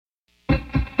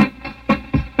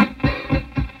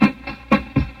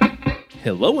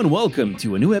Hello and welcome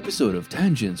to a new episode of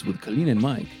Tangents with Colleen and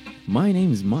Mike. My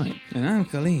name is Mike. And I'm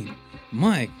Colleen.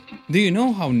 Mike, do you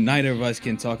know how neither of us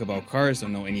can talk about cars or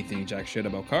know anything jack shit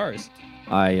about cars?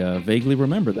 I vaguely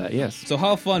remember that, yes. So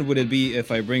how fun would it be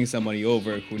if I bring somebody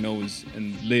over who knows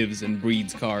and lives and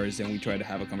breeds cars and we try to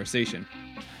have a conversation?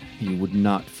 You would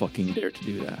not fucking dare to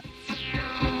do that.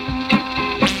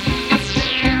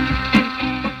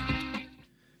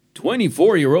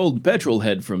 "24-year-old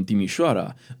petrolhead from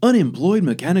Timișoara, unemployed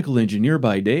mechanical engineer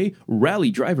by day,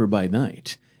 rally driver by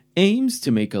night, aims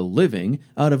to make a living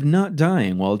out of not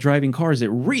dying while driving cars at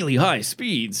really high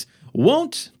speeds,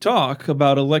 won't talk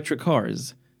about electric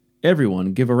cars.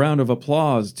 Everyone give a round of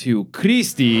applause to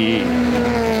Christy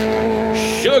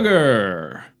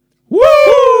Sugar."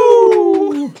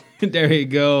 Woo! There you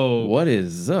go. What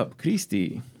is up,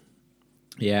 Christy?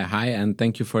 Yeah, hi, and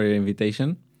thank you for your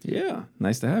invitation. Yeah,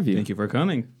 nice to have you. Thank you for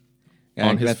coming.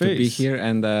 On his Glad to be face. here,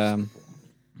 and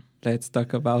let's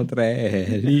talk about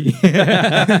rally.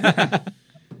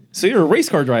 So you're a race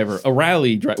car driver, a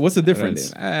rally driver. What's the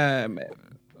difference?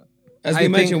 As we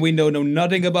mentioned, we know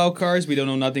nothing about cars. We don't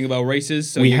know nothing about races.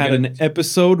 So We had an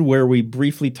episode where we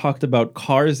briefly talked about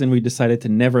cars, and we decided to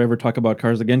never ever talk about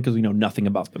cars again because we know nothing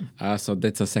about them. So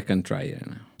that's a second try.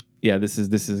 Yeah, this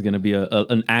is going to be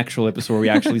an actual episode where we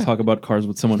actually talk about cars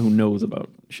with someone who knows about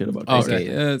shit about cars.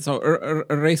 Okay, so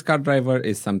a race car driver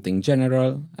is something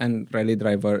general, and rally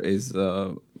driver is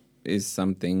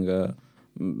something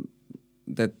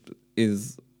that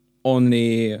is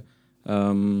only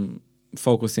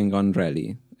focusing on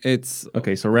rally. It's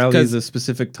Okay, so rally is a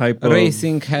specific type of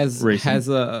racing has racing.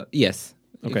 yes.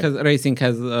 Okay. Because racing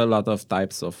has a lot of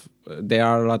types of there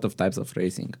are a lot of types of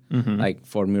racing, like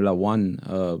Formula One,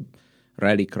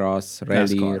 rallycross,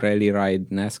 NASCAR. rally ride,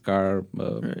 NASCAR,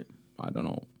 Right. I don't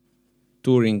know,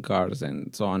 touring cars,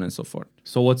 and so on and so forth.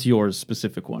 So what's yours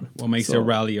specific one? What makes a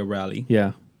rally a rally?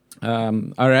 Yeah. A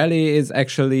rally is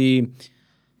actually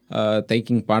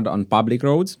taking part on public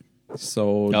roads.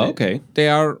 So okay. they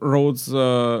are roads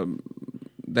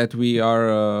that we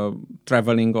are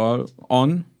traveling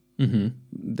on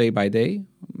day by day,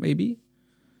 maybe.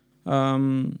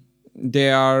 They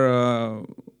are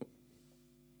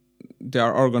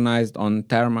organized on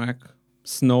tarmac,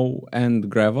 snow, and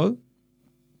gravel.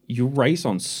 You race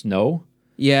on snow?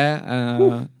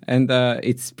 Yeah, and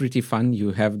it's pretty fun.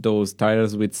 You have those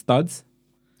tires with studs.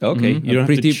 Okay. You don't have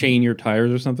to Pretty- chain your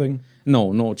tires or something?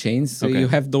 No chains. So Okay. you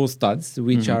have those studs,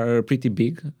 which are pretty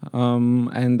big,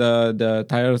 and the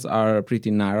tires are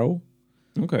pretty narrow,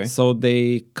 Okay. so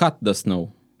they cut the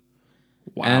snow.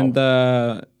 Wow. And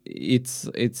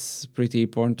it's pretty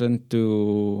important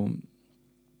to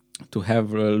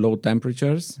have low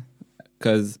temperatures,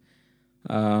 because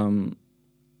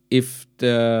if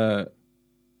the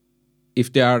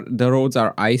roads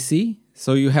are icy,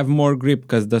 so you have more grip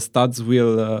because the studs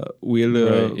will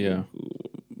Right, yeah.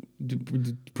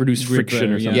 Produce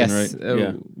friction or something, yes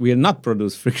right? will not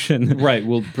produce friction. Right,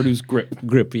 will produce grip.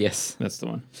 Grip, yes. That's the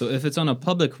one. So if it's on a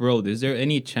public road, is there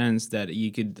any chance that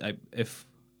you could, if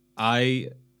I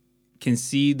can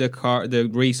see the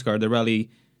race car, the rally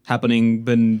happening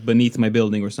beneath my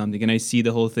building or something, can I see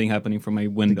the whole thing happening from my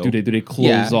window? Do they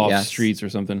close off yes. streets or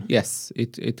something? Yes,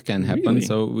 it can happen. Really?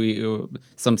 So we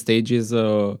some stages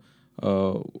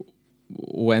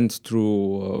went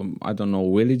through I don't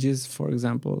know, villages, for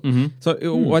example. So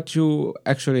what you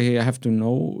actually have to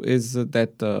know is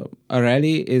that a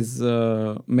rally is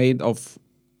made of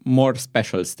more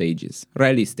special stages,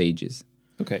 rally stages,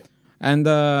 Okay. and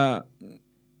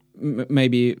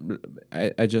maybe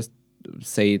I just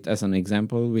say it as an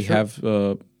example. We Sure. have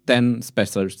 10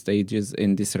 special stages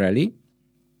in this rally.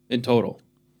 In total?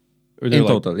 Or In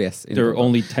total, yes. in There are total.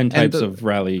 only 10 types the- of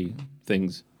rally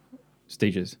things,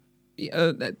 stages.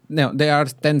 No, there are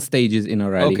 10 stages in a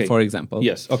rally, Okay. for example.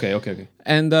 Yes. Okay.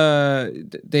 And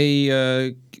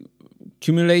they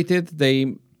cumulated,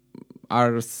 they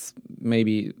are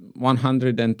maybe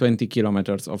 120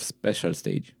 kilometers of special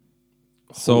stage.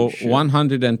 So shit.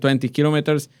 120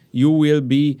 kilometers, you will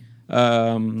be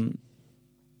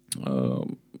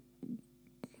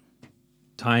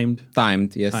Timed.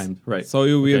 timed, yes. Timed, right. So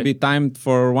you will Okay. be timed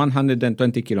for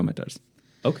 120 kilometers.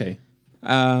 Okay.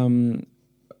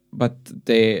 But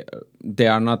they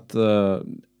are not.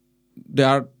 They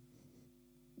are.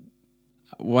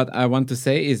 What I want to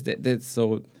say is that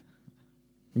so.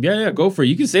 Yeah, go for it.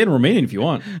 You can say it in Romanian if you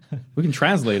want. We can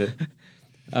translate it.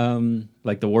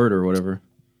 Like the word or whatever.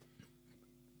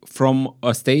 From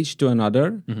a stage to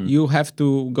another, you have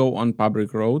to go on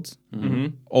public roads,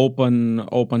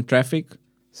 open traffic.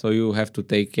 So you have to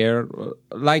take care,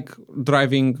 like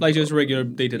driving, Like just regular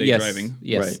day-to-day yes, driving.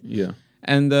 Yes. Right. Yeah.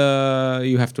 and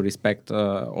you have to respect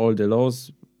all the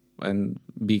laws and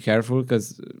be careful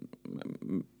because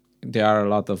there are a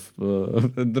lot of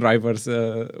drivers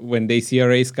when they see a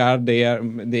race car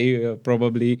they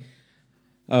probably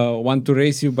want to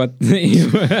race you, but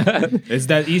It's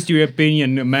that East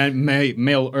European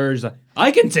male urge. Like,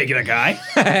 I can take the guy.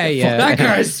 yeah. That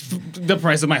guy's the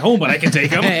price of my home, but I can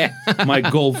take him. My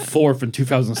Golf 4 from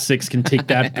 2006 can take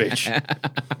that bitch.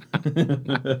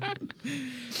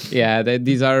 Yeah,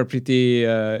 these are pretty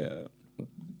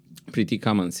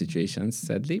common situations,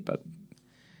 sadly, but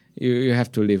you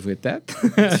have to live with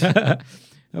that.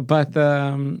 But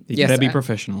You yes, gotta be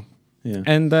professional. Yeah.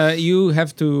 and you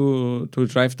have to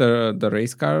drive the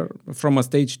race car from a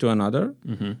stage to another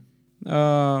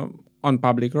on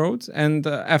public roads, and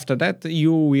after that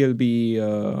you will be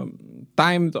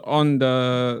timed on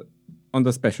the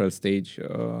special stage.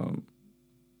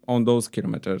 On those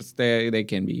kilometers, they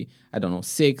can be, I don't know,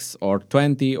 6 or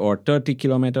 20 or 30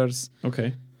 kilometers.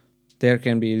 Okay. There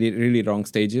can be really long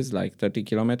stages, like 30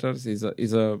 kilometers is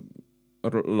a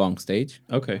long stage.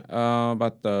 Okay.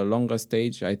 But the longest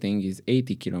stage, I think, is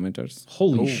 80 kilometers.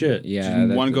 Holy shit. Yeah, in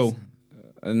that one is- go.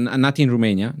 Not in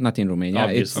Romania. Not in Romania.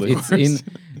 Obviously.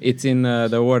 It's in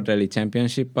the World Rally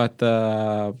Championship, but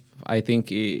I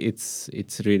think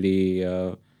it's really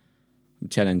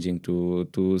challenging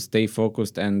to stay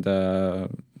focused and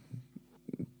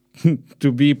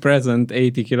to be present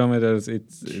 80 kilometers.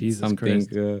 It's Jesus something.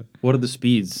 Christ. What are the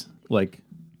speeds like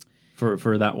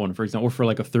for that one, for example, or for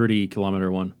like a 30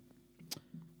 kilometer one?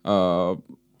 Uh,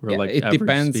 Or yeah, like it average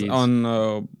depends speeds?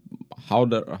 on how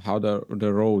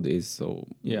the road is. So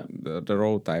Yeah. the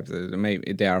road types.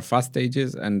 Maybe there are fast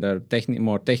stages and there are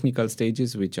more technical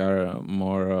stages which are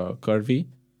more curvy.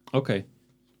 Okay.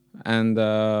 And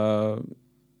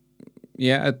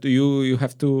you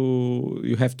have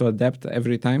to adapt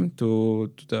every time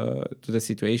to the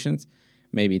situations.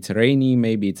 Maybe it's rainy,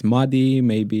 maybe it's muddy,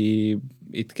 maybe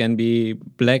it can be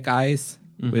black ice.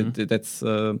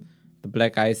 The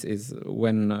black ice is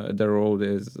when the road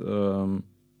is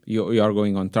you are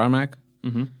going on tarmac,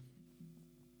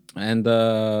 and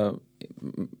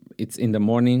it's in the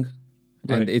morning,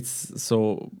 Right. and it's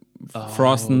so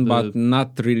frosten, but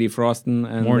not really frosten.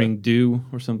 And Morning dew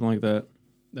or something like that.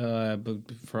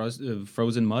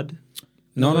 Frozen mud.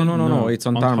 No. It's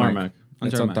on tarmac. tarmac.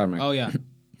 It's on tarmac. Oh yeah.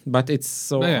 But it's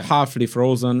so Yeah. halfly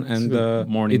frozen, and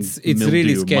Morning it's mildew,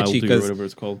 really sketchy mildew or because whatever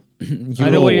it's called. I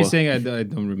know what you're Roa. saying. I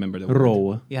don't remember the word.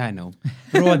 Roa. Yeah, I know.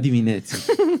 Roa di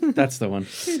Venezia. That's the one.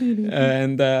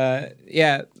 and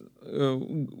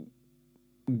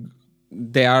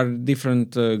there are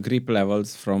different grip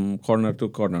levels from corner to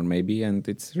corner, maybe, and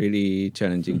it's really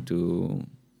challenging to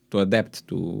adapt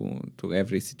to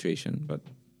every situation. But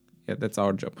yeah, that's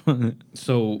our job.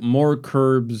 So more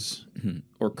curbs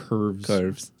or curves.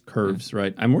 Curves.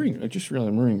 Right. I just realized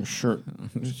I'm wearing a shirt.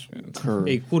 Curve.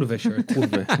 A kurva shirt.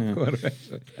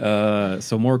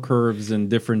 So more curves and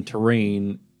different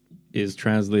terrain is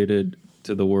translated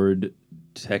to the word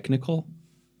technical.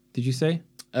 Did you say?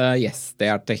 Yes, they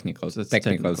are technical So it's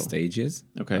technical technical. stages.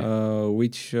 Okay.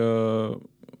 Which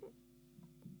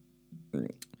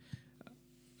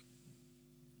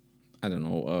I don't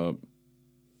know.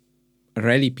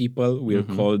 Rally people will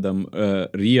call them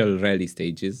real rally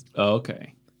stages Oh,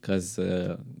 okay. because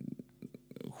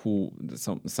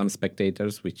some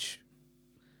spectators which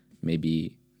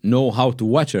maybe know how to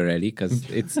watch a rally because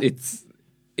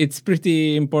it's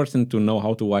pretty important to know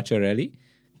how to watch a rally,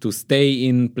 to stay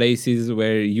in places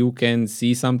where you can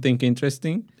see something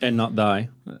interesting. And not die.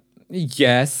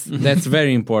 Yes, that's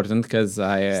very important because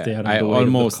Stay out of I the way of the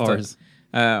almost cars.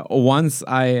 once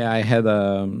I had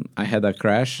a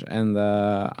crash and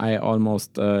I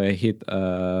almost hit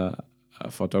a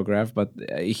photograph, but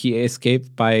he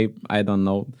escaped by, I don't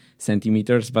know,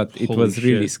 centimeters, but it Holy was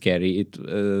really shit. scary.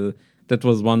 That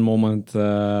was one moment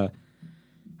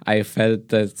I felt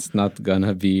that's not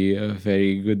gonna be a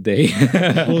very good day.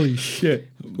 Holy shit.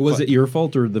 Was it your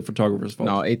fault or the photographer's fault?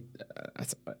 No, it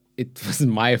was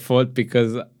my fault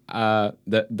because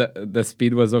the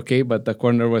speed was okay, but the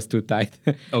corner was too tight.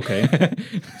 Okay.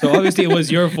 So obviously it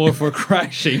was your fault for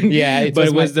crashing. Yeah, it but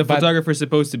was was my- the but- photographer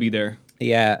supposed to be there?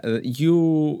 Yeah,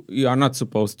 you are not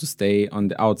supposed to stay on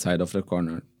the outside of the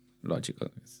corner. Logical.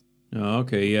 Oh,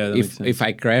 okay. Yeah. That makes If sense. if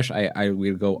I crash, I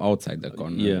will go outside the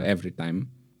corner Yeah. every time,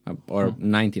 or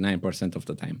 99% of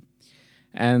the time.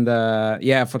 And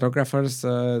photographers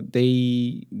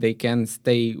they can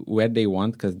stay where they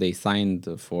want because they signed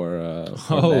for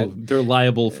that. They're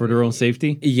liable for their own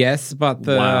safety. Yes, but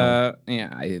Wow.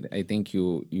 I think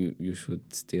you should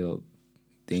still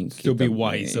think. Still be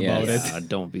wise about it.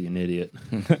 Don't be an idiot.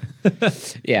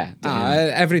 Yeah,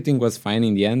 everything was fine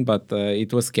in the end, but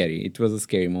it was scary. It was a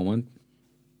scary moment.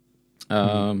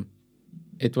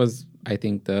 It was, I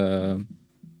think,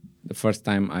 the first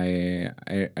time I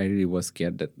really was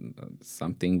scared that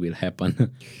something will happen,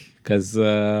 because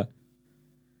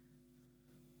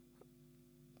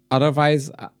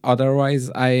otherwise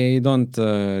I don't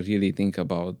really think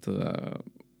about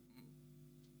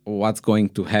what's going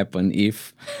to happen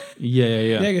if.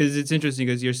 Yeah, because it's interesting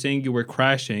because you're saying you were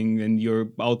crashing and your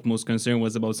utmost concern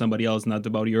was about somebody else, not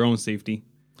about your own safety.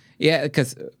 Yeah,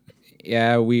 because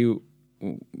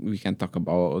we can talk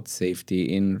about safety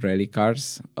in rally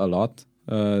cars a lot.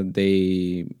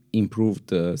 They improved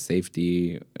the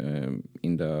safety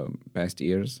in the past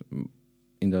years,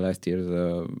 in the last years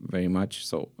very much.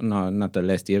 So no, not the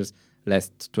last years,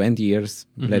 last 20 years,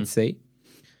 let's say.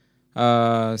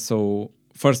 So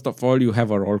first of all, you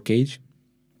have a roll cage,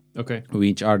 Okay.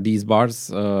 which are these bars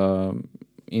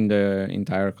in the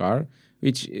entire car,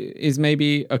 which is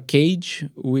maybe a cage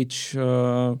which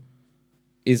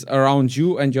is around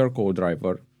you and your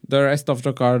co-driver. The rest of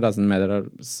the car doesn't matter.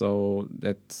 So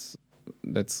that's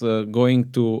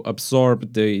going to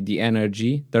absorb the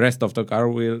energy. The rest of the car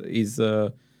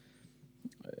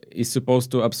is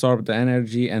supposed to absorb the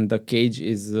energy, and the cage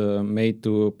is made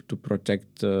to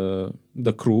protect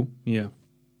the crew. Yeah.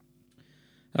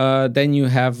 Then you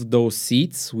have those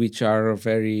seats, which are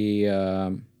very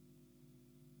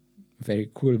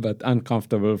very cool but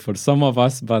uncomfortable for some of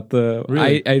us. But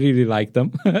Really? I really like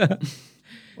them.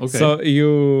 Okay. So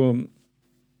you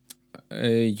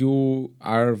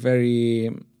are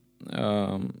very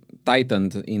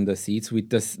tightened in the seats with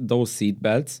those seat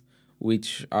belts,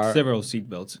 which are several seat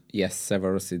belts. yes,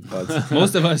 several seat belts.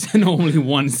 Most of us know only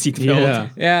one seat belt.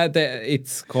 Yeah,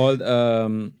 it's called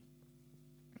a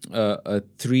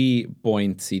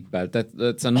 3-point seat belt.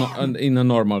 That's in a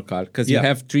normal car, because you Yeah.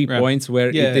 have 3 Right. points where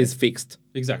Yeah. it is fixed.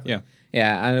 Exactly. Yeah.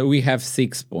 Yeah, and we have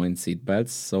 6-point seat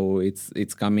belts, so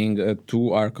it's coming.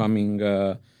 2 are coming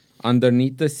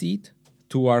underneath the seat,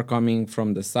 2 are coming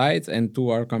from the sides, and 2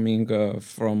 are coming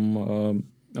from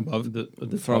Above the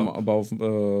from top. above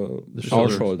our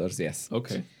shoulders. shoulders. Yes.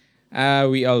 Okay.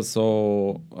 We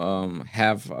also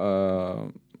have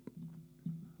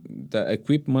the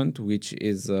equipment, which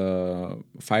is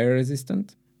fire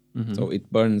resistant, so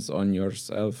it burns on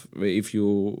yourself. If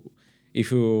you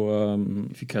If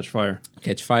you catch fire.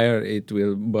 catch fire, it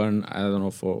will burn. I don't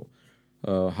know for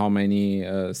how many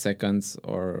seconds,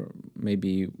 or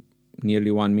maybe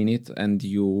nearly 1 minute, and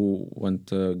you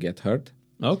won't get hurt.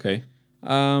 Okay.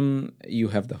 You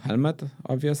have the helmet,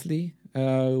 obviously,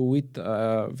 with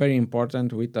very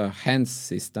important, with a hands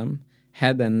system,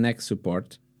 head and neck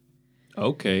support.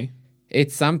 Okay.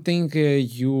 It's something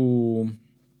you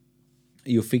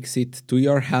fix it to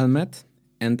your helmet,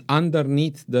 and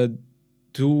underneath the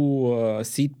 2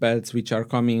 seat belts, which are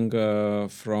coming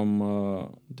from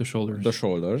The shoulders. the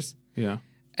shoulders, Yeah.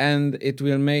 and it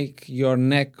will make your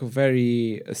neck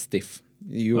very stiff.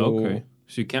 Okay.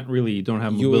 So you don't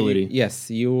have You, mobility. yes,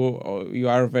 you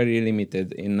are very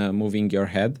limited in moving your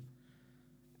head,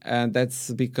 and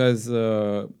that's because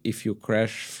if you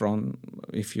crash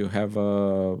if you have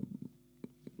A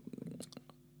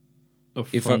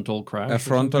if frontal crash. a or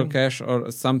frontal something? crash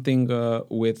or something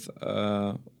with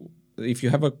if you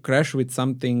have a crash with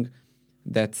something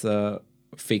that's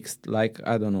fixed, like,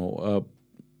 I don't know, a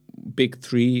big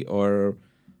tree, or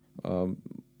Like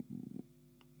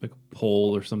a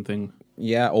pole or something.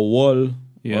 yeah, a wall,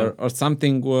 Yeah. or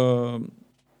something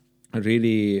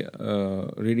really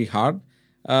really hard,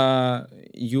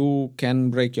 you can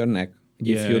break your neck if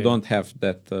Yeah, you yeah. don't have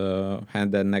that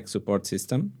hand and neck support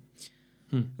system,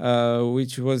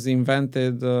 which was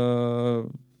invented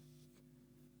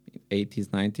 80s,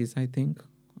 90s, I think.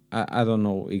 I don't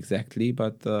know exactly,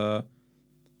 but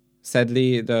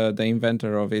sadly the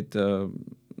inventor of it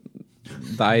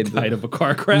died. Died of a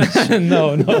car crash.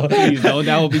 No, Please don't.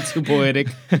 That would be too poetic.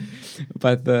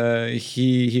 but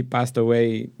he passed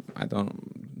away, I don't know,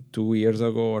 2 years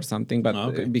ago or something, but Oh,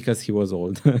 okay. because he was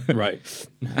old. Right.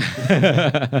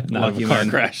 Not Lucky a car man.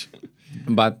 crash.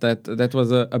 But that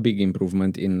was a big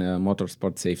improvement in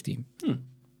motorsport safety.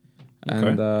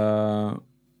 And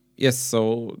yes,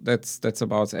 so that's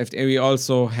about safety. We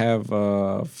also have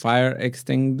a fire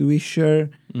extinguisher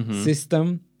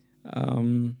system.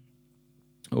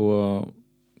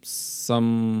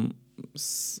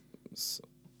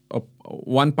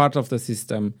 One part of the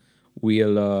system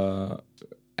will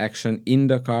action in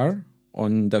the car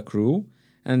on the crew,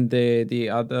 and the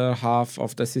other half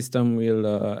of the system will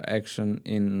action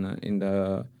in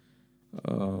the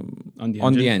On the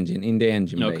on engine? the engine, in the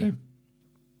engine Okay.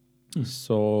 bay.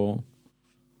 So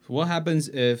What happens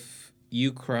if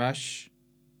you crash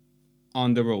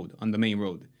on the road, on the main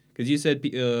road? Because you said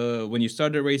when you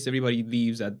start the race, everybody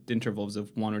leaves at intervals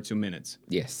of 1 or 2 minutes.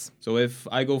 yes, So if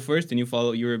I go first and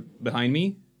you're behind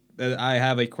me, I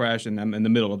have a crash and I'm in the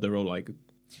middle of the road, like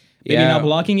maybe Yeah. not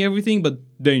blocking everything, but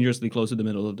dangerously close to the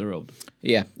middle of the road.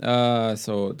 yeah.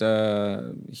 So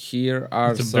here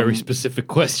are It's a some very specific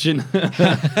question.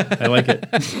 I like it.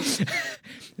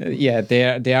 yeah.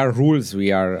 There are rules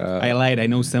we are. I lied. I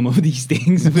know some of these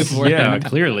things before. Yeah,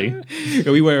 clearly.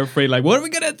 We were afraid, like, what are we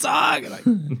gonna talk? Like,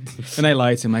 and I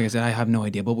lied to him. Like I said, I have no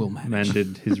idea, but we'll manage. Man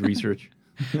did his research.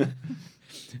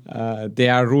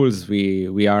 There are rules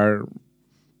we are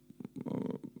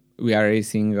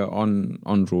racing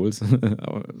on rules,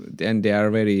 and they are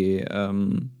very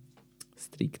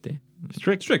strict.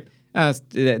 Strict.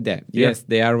 Yes,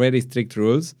 they are very strict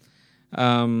rules.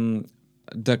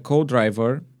 The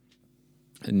co-driver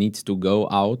needs to go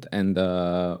out and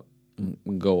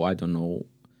go, I don't know,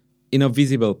 in a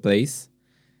visible place,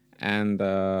 and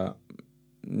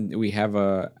we have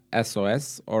a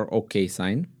SOS or OK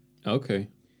sign. Okay.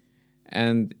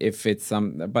 And if it's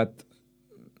but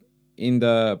in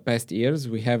the past years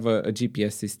we have a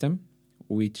GPS system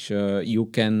which you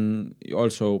can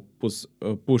also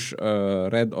push a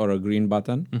red or a green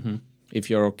button. If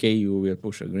you're okay, you will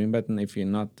push a green button. If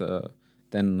you're not,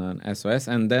 then an SOS,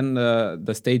 and then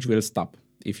the stage will stop.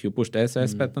 If you push the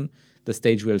SOS button, the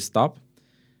stage will stop.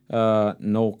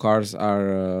 No cars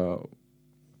are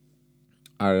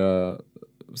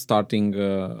starting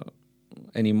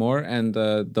anymore, and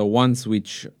the ones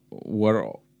which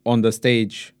were on the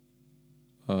stage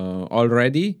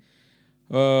already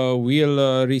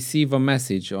will receive a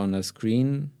message on a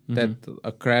screen that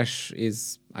a crash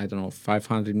is, I don't know,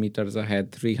 500 meters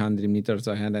ahead, 300 meters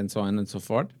ahead, and so on and so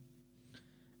forth.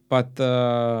 But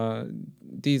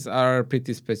these are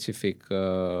pretty specific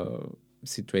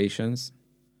situations.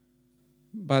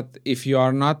 But if you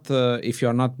are not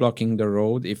blocking the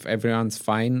road, if everyone's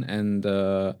fine and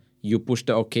you push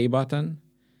the OK button,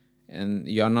 and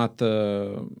you are not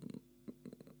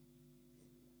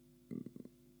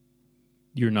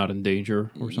You're not in danger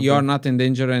or something? you are not in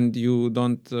danger, and you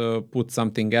don't put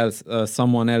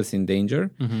someone else in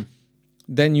danger,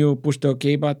 then you push the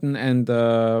OK button, and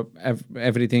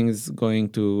everything is going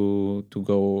to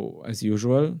go as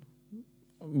usual,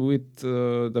 with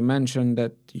the mention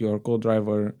that your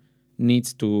co-driver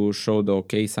needs to show the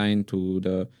OK sign to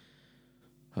the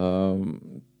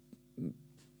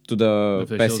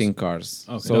Officials. passing cars.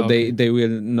 Okay. So they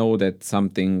will know that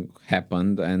something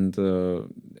happened, and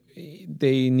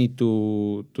they need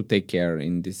to take care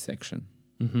in this section.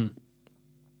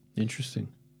 Interesting.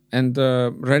 And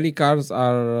rally cars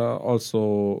are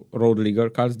also road legal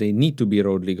cars. They need to be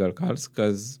road legal cars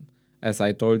because, as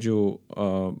I told you,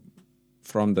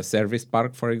 from the service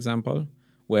park, for example,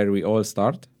 where we all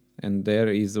start, and there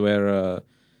is where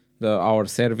our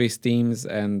service teams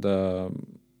and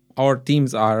our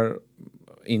teams are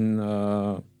in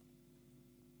the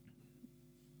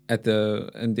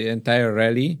entire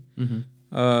rally.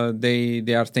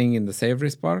 They are staying in the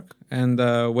service park, and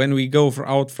when we go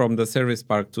out from the service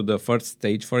park to the first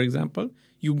stage, for example,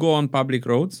 you go on public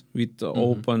roads with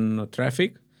open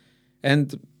traffic,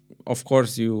 and of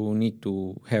course you need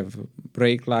to have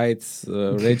brake lights,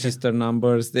 register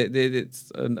numbers.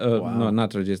 No,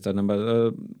 not register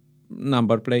number,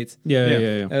 number plates.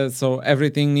 Yeah. So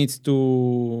everything needs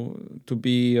to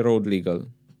be road legal.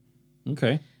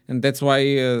 Okay. And that's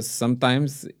why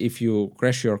sometimes if you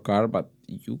crash your car, but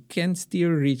you can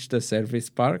still reach the service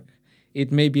park,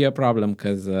 it may be a problem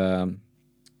because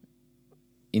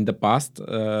in the past,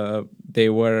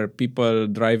 there were people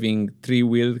driving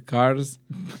 3-wheeled cars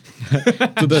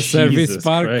to the service Jesus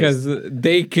park Christ. because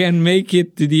they can make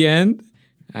it to the end.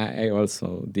 I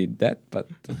also did that, but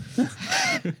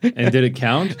And did it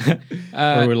count?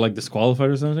 Or were like disqualified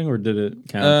or something? Or did it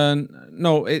count?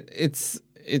 no, it's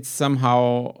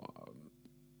somehow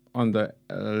on the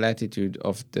latitude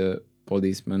of the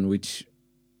policeman which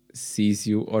sees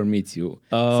you or meets you.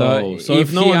 So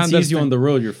if no he one sees you understand- on the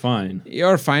road, you're fine.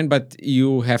 you're fine, but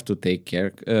you have to take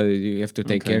care. You have to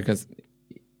take Okay. care because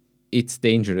it's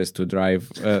dangerous to drive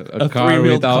A car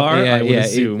three-wheeled without. car, I would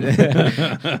assume.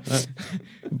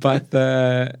 But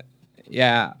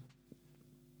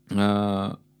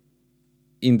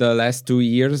in the last 2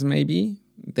 years, maybe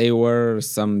there were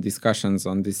some discussions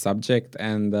on this subject,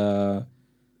 and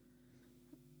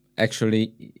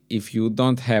actually, if you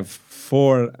don't have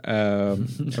 4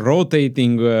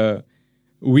 rotating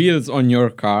wheels on your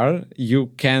car,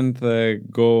 you can't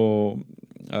go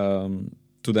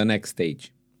to the next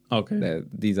stage. Okay.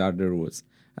 These are the rules.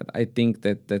 And I think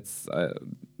that's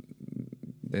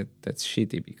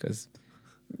shitty because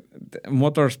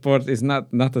motorsport is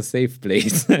not a safe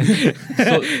place.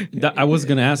 So I was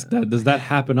gonna ask that. Does that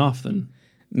happen often?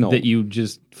 No. That you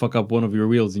just fuck up one of your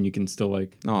wheels and you can still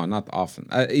like. No, not often.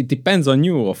 It depends on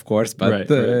you, of course, but Right.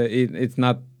 it's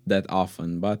not that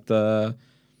often. But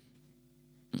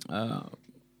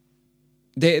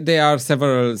there are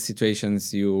several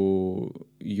situations you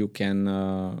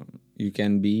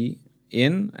can be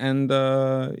in, and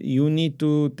you need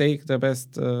to take the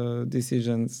best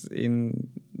decisions in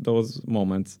those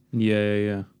moments.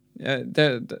 Yeah.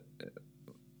 The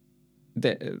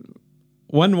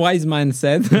one wise man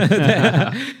said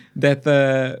that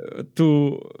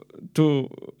to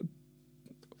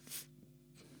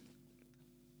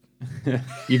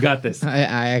You got this.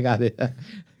 I got it.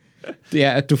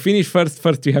 Yeah, to finish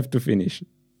first you have to finish.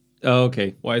 Oh,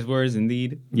 okay. Wise words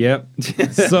indeed. Yep.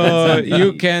 So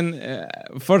you can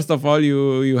first of all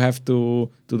you have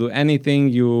to do anything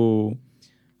you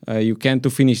can to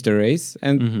finish the race,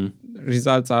 and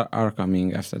results are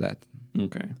coming after that,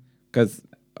 Okay. because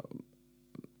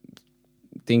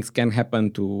things can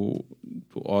happen to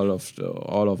all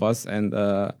of us, and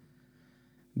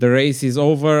the race is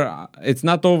over. It's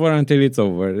not over until it's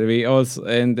over. We also,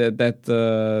 and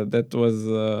that was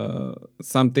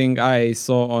something I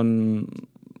saw on.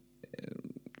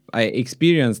 I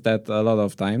experienced that a lot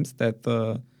of times.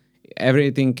 That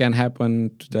everything can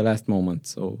happen to the last moment.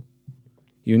 So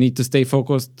you need to stay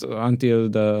focused until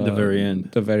the very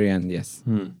end. The very end, yes.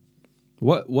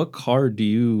 What car do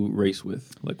you race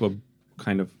with? Like what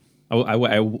kind of?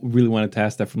 I really wanted to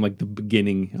ask that from like the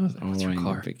beginning. I was like, what's your in the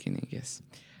car? beginning, yes.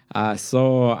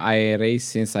 So I raced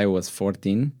since I was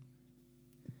 14.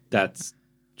 That's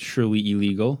truly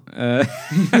illegal.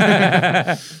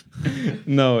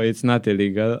 No, it's not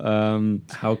illegal.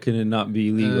 How can it not be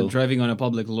illegal? Driving on a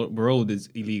public road is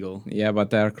illegal. Yeah, but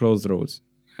there are closed roads,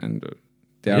 and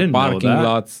there I are didn't know parking that.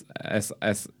 lots. As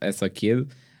a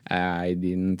kid, I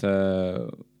didn't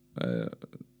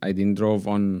drove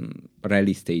on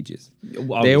rally stages.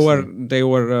 Obviously. They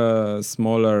were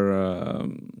smaller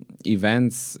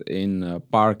events in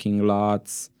parking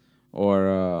lots or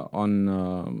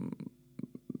on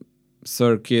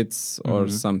circuits or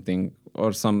something,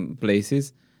 or some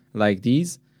places like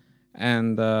these,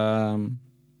 and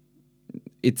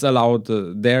it's allowed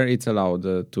there. It's allowed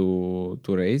to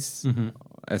race.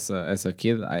 As a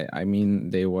kid, I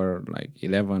mean, they were like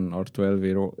 11 or 12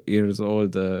 years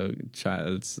old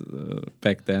childs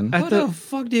back then. What the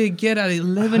fuck do you get at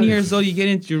 11 years old? You get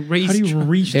into race. How do you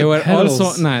reach They the were pedals?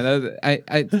 also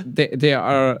they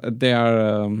are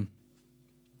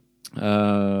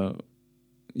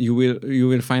you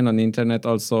will find on the internet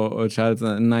also a child,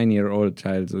 9-year-old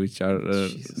child, which are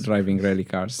driving rally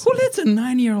cars. Who lets a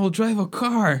 9-year-old drive a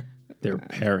car? Their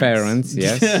parents. Parents,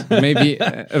 yes, maybe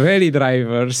rally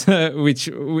drivers, which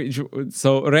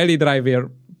so rally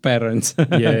driver parents.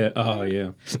 Yeah. Oh,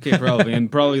 yeah. Okay, probably.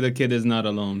 And probably the kid is not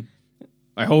alone.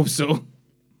 I hope so.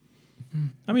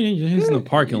 I mean, he's in the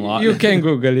parking lot. You can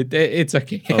Google it. It's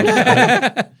okay.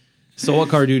 So, what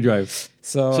car do you drive?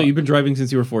 So So, you've been driving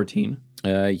since you were 14.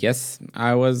 yes,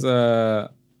 I was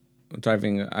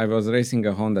driving. I was racing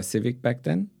a Honda Civic back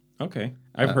then. Okay.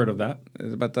 I've heard of that.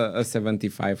 But a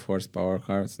 75 horsepower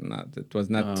car. It was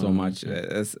not so much.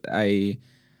 As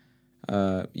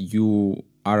you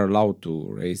are allowed to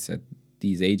race at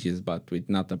these ages, but with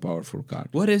not a powerful car.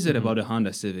 What is it about a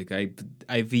Honda Civic?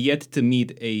 I've yet to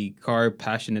meet a car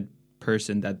passionate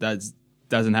person that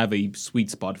doesn't have a sweet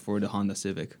spot for the Honda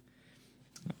Civic.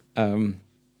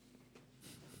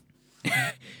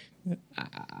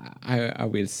 I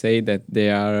will say that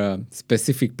there are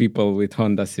specific people with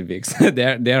Honda Civics.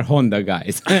 they're Honda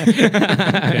guys.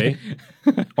 Okay.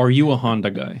 Are you a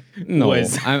Honda guy? No,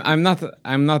 Was. I'm not.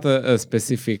 I'm not a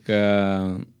specific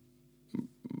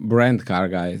brand car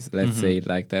guys. Let's say it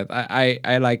like that.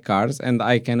 I like cars, and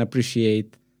I can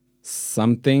appreciate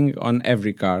something on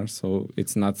every car. So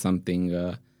it's not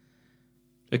something.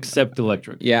 Except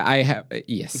electric. Yeah, I have.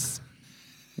 Yes.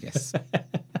 Yes.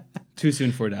 Too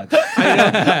soon for that.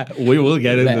 We will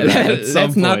get into that at some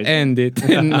Let's not point. end it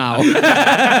now.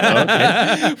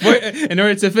 In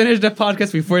order to finish the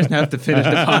podcast, we first have to finish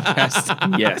the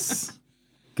podcast. Yes.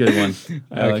 Good one.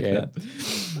 I like Okay.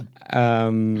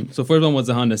 that. So first one was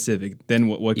the Honda Civic. Then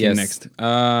what came Yes. next?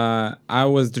 I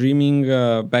was dreaming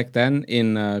back then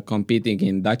in competing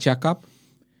in Dacia Cup.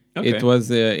 Okay. It was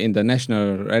in the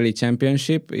National Rally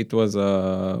Championship. It was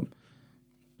a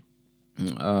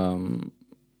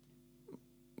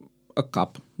a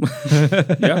cup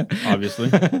Yeah, obviously.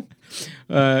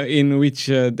 in which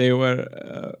they were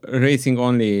racing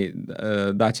only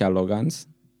Dacia Logans,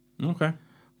 Okay.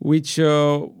 which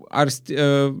are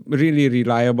really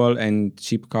reliable and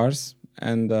cheap cars,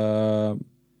 and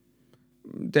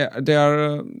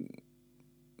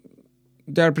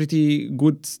they are pretty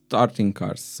good starting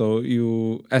cars. So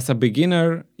you, as a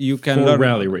beginner, you can For learn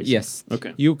rally racing. Yes.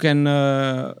 Okay. You can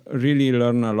really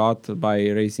learn a lot by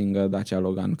racing a Dacia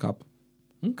Logan Cup.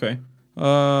 Okay.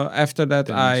 After that,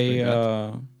 Didn't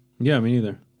expect Yeah, me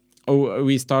neither.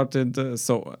 we started.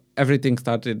 So everything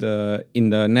started in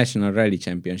the National Rally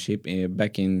Championship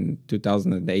back in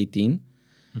 2018.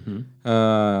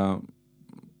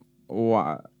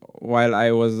 While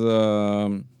I was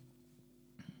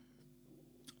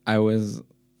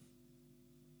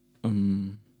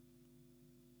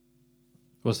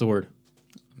What's the word?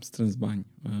 Strânsbani.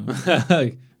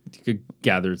 You could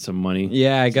gathered some money.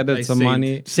 Yeah, I gathered some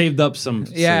money. Saved up some.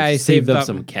 Yeah, I saved up saved up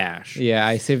some cash. Yeah,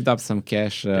 I saved up some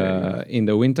cash in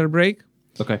the winter break,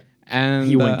 Okay. and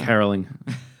You went caroling.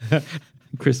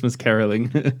 Christmas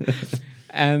caroling.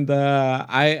 and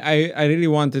I really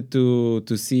wanted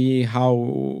to see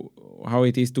how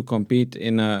it is to compete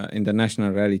in the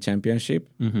National Rally Championship,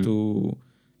 to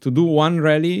do one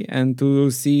rally and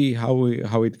to see how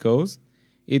it goes.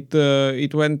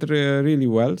 It went really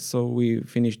well, so we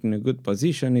finished in a good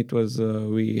position. It was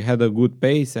we had a good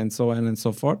pace and so on and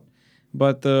so forth.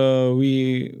 But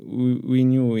we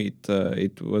knew it.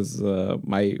 It was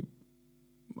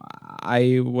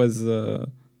I was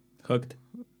Hooked.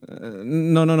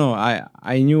 no.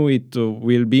 I knew it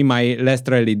will be my last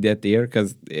rally that year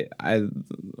because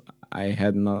I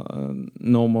had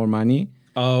no more money.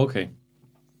 Oh, okay.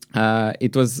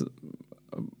 It was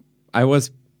I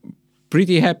was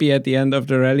pretty happy at the end of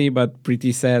the rally, but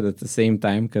pretty sad at the same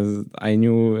time because I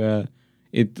knew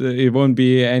it won't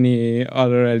be any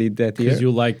other rally that year. Because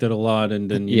you liked it a lot,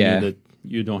 and then you knew that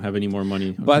you don't have any more money.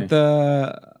 Okay. But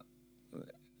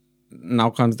now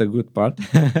comes the good part.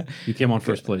 You came on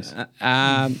first place.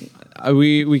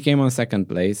 We came on second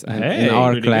place Hey, in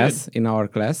our pretty class. In our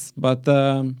class, but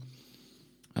a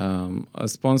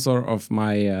sponsor of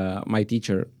my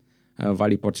teacher,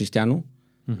 Vali Porcișteanu.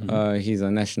 He's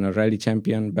a national rally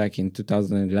champion back in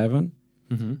 2011,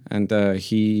 and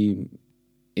he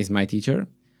is my teacher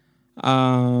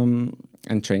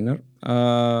and trainer.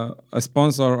 A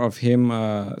sponsor of him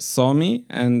saw me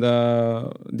and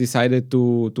decided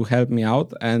to help me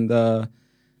out, and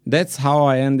that's how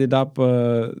I ended up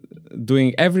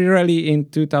doing every rally in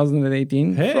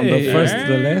 2018 from the first to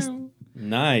the last.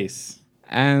 Nice.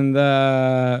 And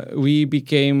we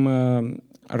became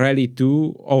Rally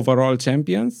 2 overall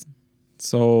champions.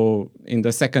 So in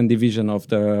the second division of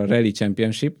the Rally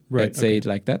Championship, let's say it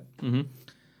like that.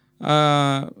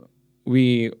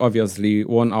 We obviously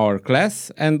won our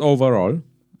class and overall.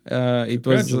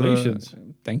 Congratulations.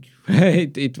 Thank you.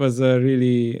 It was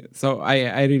really... So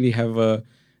I really have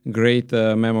great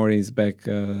memories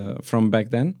from back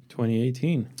then.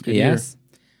 2018. Good Yes.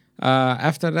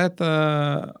 After that,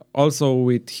 also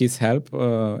with his help,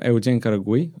 Eugen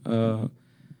Cărăgui,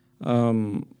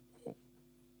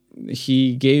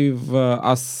 he gave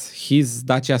us his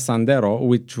Dacia Sandero,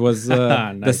 which was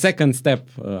the second step,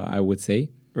 I would say.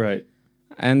 Right.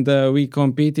 And we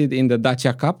competed in the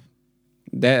Dacia Cup.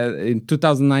 In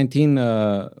 2019,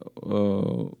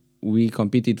 we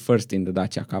competed first in the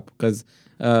Dacia Cup because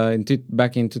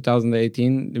back in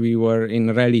 2018, we were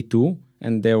in Rally 2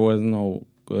 and there was no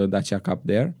Dacia Cup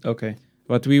there. Okay.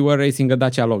 But we were racing a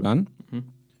Dacia Logan.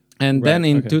 And then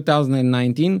in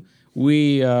 2019,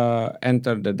 we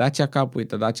entered the Dacia Cup with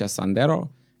the Dacia Sandero,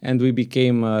 and we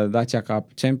became Dacia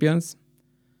Cup champions.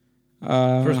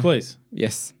 First place.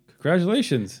 Yes.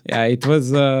 Congratulations. Yeah, it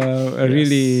was a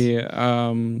really...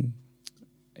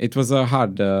 it was a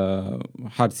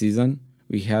hard season.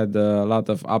 We had a lot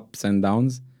of ups and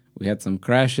downs. We had some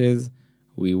crashes.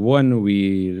 We won,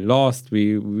 we lost.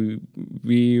 We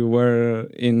were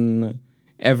in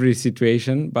every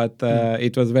situation, but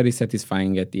it was very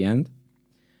satisfying at the end.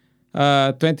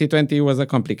 2020 was a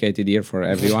complicated year for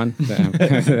everyone.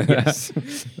 Yes.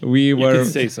 We were... You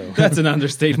could say so. That's an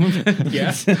understatement.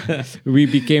 Yes. We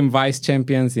became vice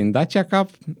champions in Dacia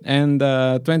Cup, and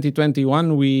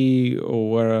 2021 we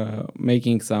were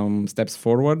making some steps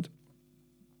forward,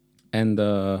 and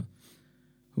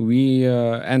we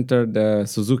entered the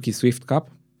Suzuki Swift Cup.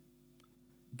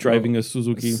 Driving a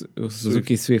Suzuki.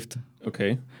 Suzuki Swift.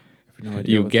 Okay. No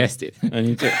idea You what guessed it. I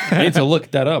need to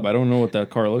look that up. I don't know what that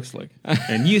car looks like.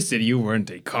 And you said you weren't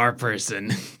a car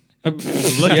person.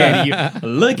 Look at you.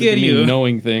 Look at you.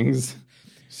 Knowing things.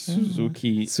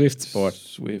 Suzuki Swift Sport.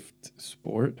 Swift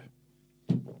Sport.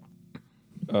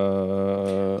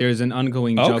 There's an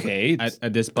ongoing Okay, joke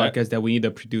at this podcast that we need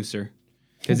a producer.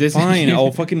 Because this Fine,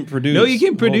 I'll fucking produce. No, you can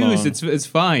Hold produce. on. It's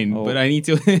fine. Oh. But I need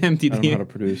to empty I don't know how to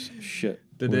produce. Shit.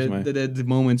 Where's my... the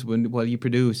moments while you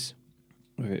produce.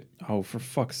 Wait. Oh, for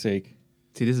fuck's sake.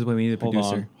 See, this is why we need a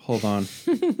producer. Hold on.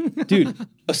 Dude,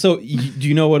 so do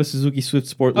you know what a Suzuki Swift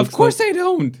Sport looks Of course like? I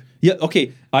don't. Yeah,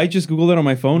 okay. I just Googled it on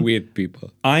my phone. Weird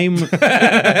people. I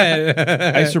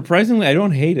surprisingly, I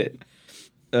don't hate it.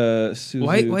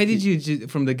 Suzuki. Why did you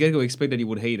from the get-go expect that you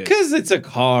would hate it? Because it's a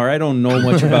car. I don't know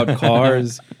much about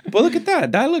cars. But look at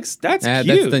that. That's cute.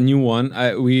 That's the new one.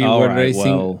 We All were right,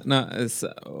 racing. well. No, it's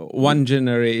one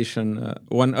generation,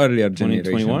 one earlier generation.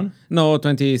 2021? No,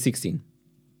 2016.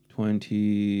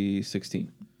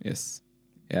 2016. Yes.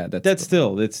 Yeah, That's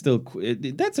still that's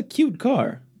a cute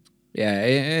car. Yeah,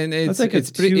 and it's like a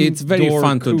it's very two-door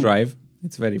fun to coupe. drive.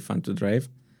 It's very fun to drive.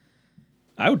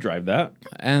 I would drive that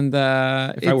And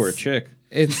if I were a chick.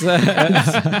 It's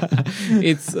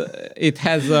it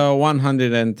has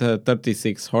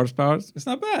 136 horsepower. It's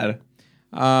not bad.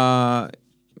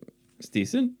 It's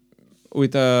decent.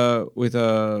 With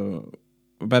a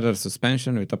better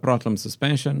suspension, with a Proton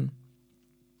suspension.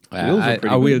 Wheels are pretty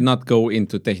I will big. not go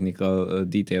into technical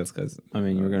details because I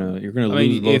mean, you're gonna I lose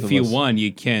mean, both if of you us. want,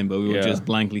 you can, but we will Yeah. just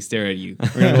blankly stare at you.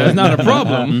 That's not a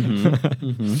problem.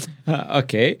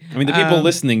 okay. I mean, the people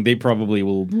listening, they probably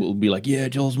will be like, "Yeah,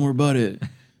 tell us more about it."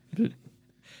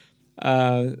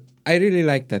 I really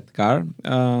like that car.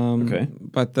 Okay.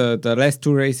 But the last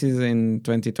two races in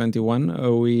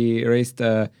 2021, we raced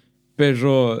a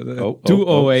Peugeot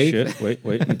 208. Shit. Wait,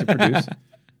 need to produce.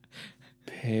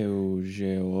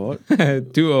 Peugeot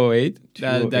 208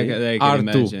 That I can R2.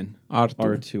 imagine. R2.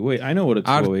 R2. Wait, I know what a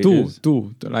 208 R2.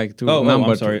 is. Like two. Oh, number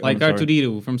I'm sorry. two. Like I'm sorry.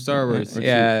 R2D2 from Star Wars.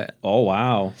 Yeah, Oh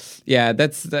wow. yeah.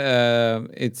 That's the.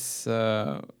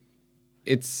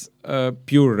 It's a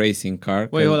pure racing car.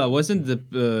 Wait, hold on. Wasn't the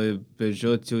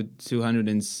Peugeot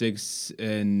 206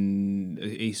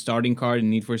 a starting car in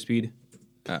Need for Speed?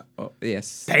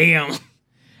 Yes. Damn.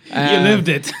 You lived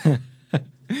it.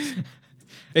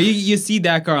 You see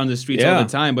that car on the streets all Yeah. the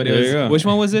time, but There it you go. was which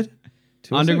one was it?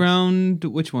 206. Underground.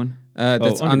 Which one?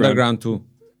 That's Underground. Underground 2.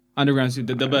 Underground,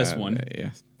 the best one.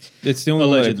 Yes. It's the only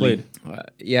one I Allegedly. played.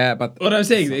 Yeah, but What I'm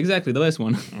saying, exactly the best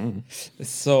one.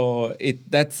 so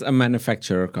that's a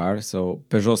manufacturer car. So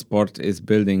Peugeot Sport is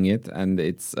building it, and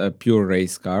it's a pure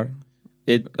race car.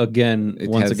 It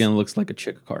once has- again looks like a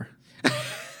chick car.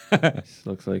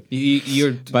 Looks like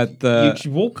But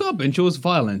you woke up and chose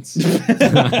violence.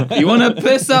 You want to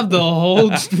piss off the whole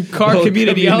car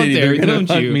community out there, they're gonna don't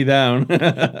hunt you? me down.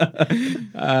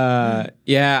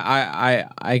 yeah,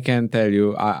 I can tell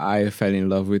you, I fell in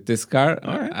love with this car,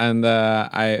 right. and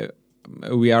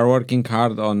we are working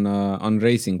hard on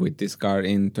racing with this car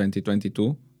in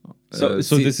 2022. So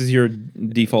this is your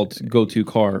default go-to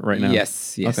car right now.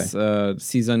 Yes. Okay.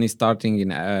 Season is starting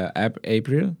in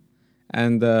April,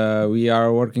 and we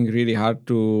are working really hard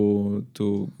to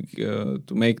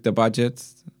make the budget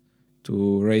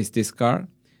to race this car.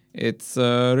 It's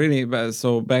really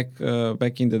so back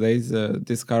in the days.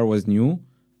 This car was new,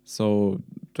 so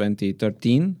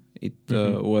 2013 it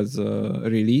was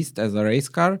released as a race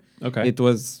car. Okay. It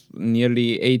was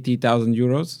nearly 80,000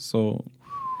 euros. So.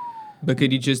 But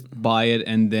could you just buy it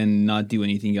and then not do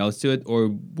anything else to it, or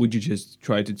would you just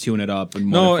try to tune it up and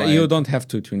No, modify you it? don't have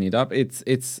to tune it up.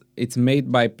 It's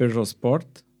made by Peugeot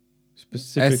Sport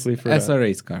Specifically for as that. a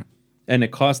race car. And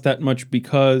it costs that much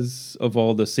because of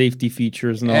all the safety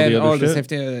features and all And the other all shit? the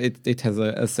safety. It has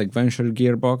a sequential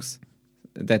gearbox.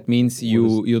 That means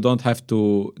you don't have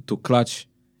to clutch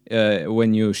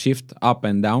when you shift up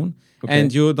and down, Okay.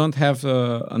 and you don't have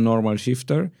a normal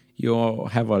shifter. You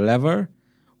have a lever,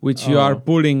 which you Oh. are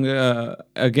pulling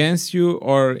against you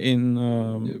or in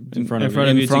front of you.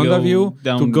 in front to of go you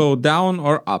down. to go down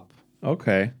or up.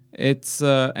 Okay. It's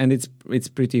and it's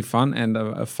pretty fun and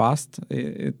fast.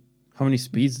 How many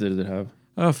speeds does it have?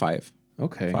 5.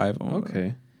 Okay. 5.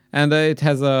 Okay. And it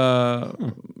has a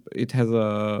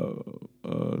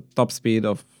top speed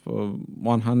of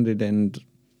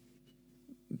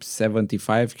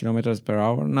 175 kilometers per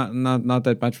hour. Not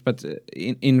that much, but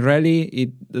in rally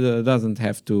it doesn't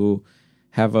have to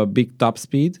have a big top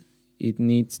speed. It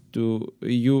needs to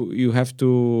you have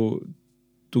to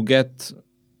get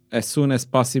as soon as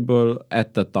possible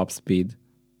at the top speed.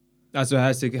 So it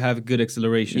has to have good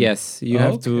acceleration. Yes, you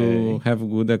have to Okay. have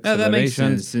good Yeah, acceleration, that makes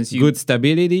sense, since you- good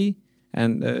stability,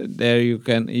 and there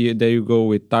you go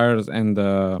with tires and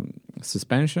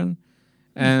suspension,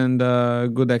 and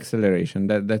good acceleration.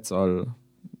 That's all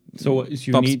So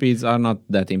you top need speeds are not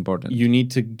that important. you need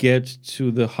to get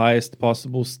to the highest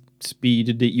possible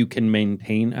speed that you can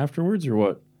maintain afterwards, or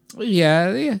what?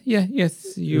 Yes.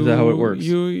 You, Is that how it works?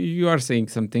 You are saying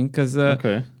something because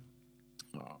Okay.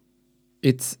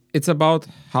 it's about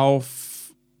how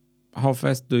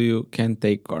fast do you can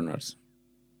take corners.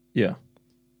 Yeah.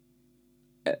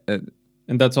 Uh,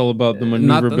 And that's all about the not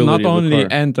maneuverability not of the only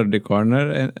car. enter the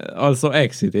corner and also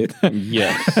exit it.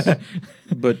 Yes.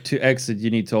 But to exit, you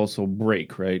need to also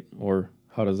brake, right? Or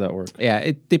how does that work? Yeah,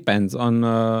 it depends on.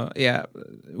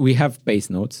 We have pace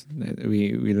notes. We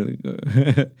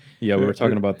Yeah, we were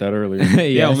talking about that earlier.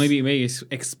 Yeah, well, yes. maybe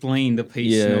explain the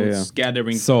pace Yeah, notes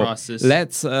gathering So process.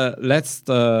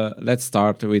 let's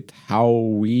start with how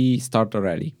we start a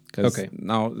rally, because Okay.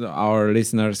 now our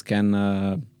listeners can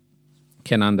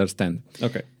understand.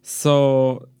 Okay. So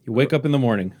You wake up in the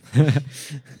morning.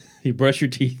 You brush your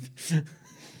teeth.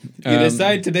 you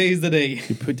decide today is the day.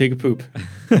 You take a poop.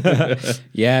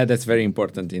 yeah, that's very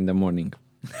important in the morning.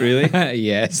 Really?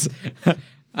 Yes.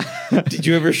 Did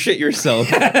you ever shit yourself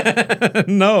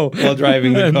No. while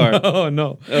driving the car? No.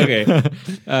 Okay.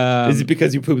 Is it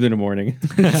because you pooped in the morning?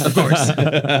 Of course.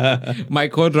 My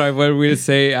co-driver will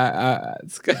say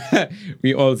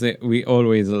we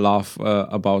always laugh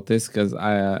about this, because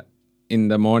in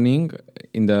the morning,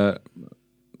 in the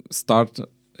start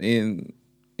in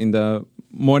the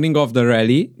morning of the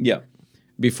rally, Yeah.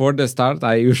 before the start,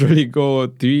 I usually go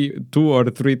 2 or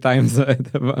 3 times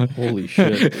Holy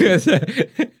shit.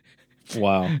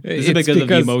 Wow. This is because of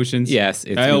the emotions. Yes,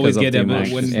 it's I always because get of the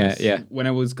it emotions. when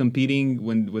I was competing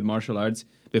with martial arts.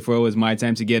 Before it was my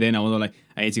time to get in, I was like,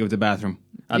 I need to go to the bathroom.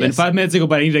 I've been Yes. 5 minutes ago,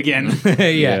 but I need it again.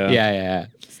 yeah.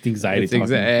 It's the anxiety It's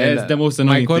talking. It's the most my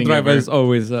annoying thing co-driver ever. is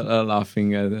always laughing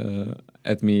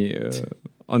at me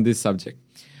on this subject.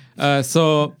 So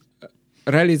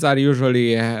rallies are usually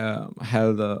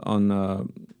held on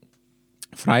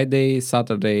Friday,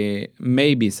 Saturday,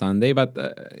 maybe Sunday, but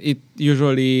it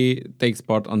usually takes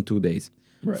part on 2 days,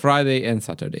 Right. Friday and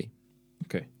Saturday.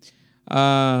 Okay.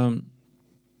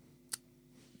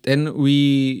 Then we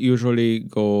usually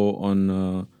go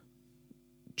on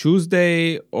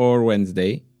Tuesday or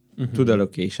Wednesday to the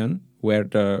location where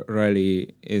the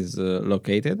rally is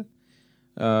located.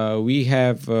 We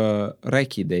have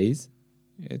recce days.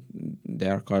 They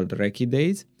are called recce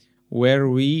days, where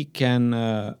we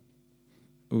can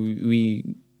we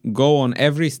go on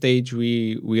every stage.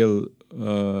 We will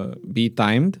be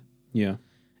timed, Yeah.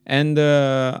 and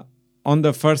on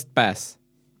the first pass,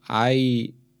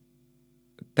 I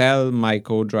tell my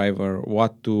co-driver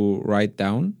what to write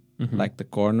down, like the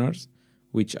corners,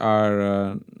 which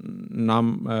are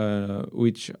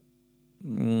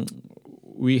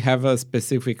we have a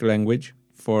specific language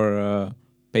for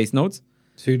pace notes.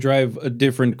 So you drive a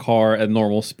different car at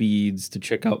normal speeds to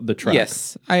check out the track.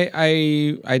 Yes,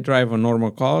 I drive a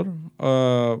normal car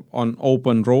on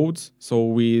open roads, so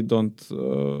we don't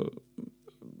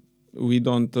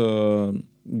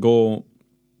go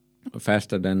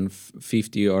faster than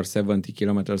 50 or 70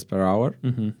 kilometers per hour.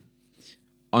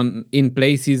 In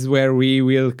places where we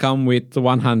will come with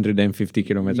 150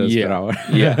 kilometers per hour.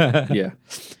 Yeah.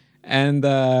 And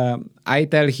I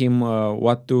tell him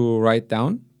what to write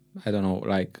down. I don't know,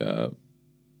 like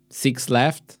 6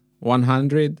 left,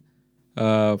 100,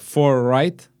 4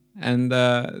 right, and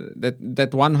that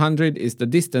 100 is the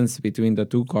distance between the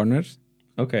 2 corners.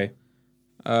 Okay.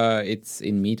 It's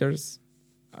in meters.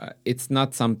 It's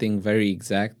not something very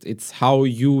exact. It's how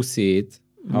you see it.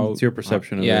 How It's your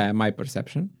perception of yeah, it. my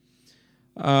perception.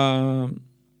 And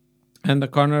the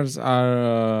corners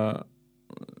are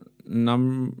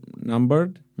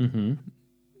numbered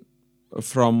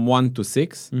from 1 to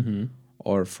 6,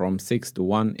 or from 6 to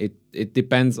 1. It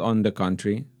depends on the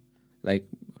country. Like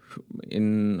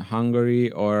in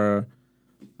Hungary, or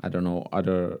I don't know,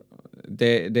 other.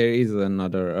 There is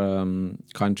another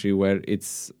country where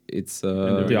it's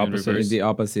the opposite. the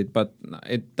opposite, but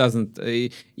it doesn't.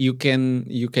 You can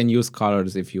use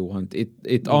colors if you want.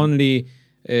 It only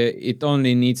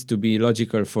needs to be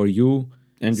logical for you.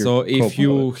 And your so if you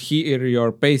co-pilot. hear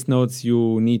your pace notes,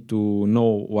 you need to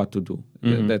know what to do.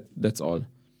 That's all.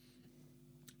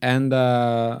 And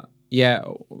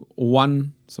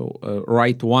one. So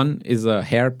right one is a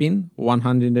hairpin,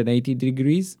 180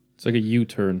 degrees. It's like a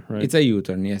U-turn, right? It's a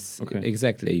U-turn, yes. Okay.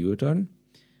 Exactly a U-turn.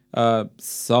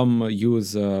 Some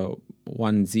use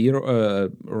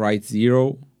right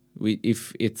 0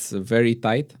 if it's very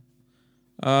tight.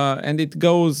 And it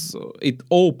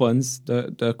opens,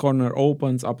 the corner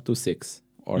opens up to 6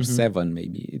 or 7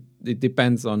 maybe. It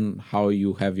depends on how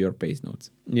you have your pace notes.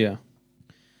 Yeah.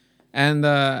 And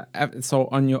so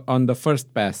on the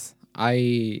first pass,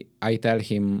 I tell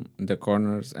him the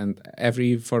corners and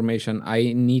every information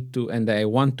I need to and I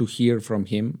want to hear from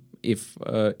him if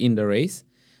in the race.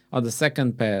 On the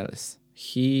second pass,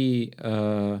 he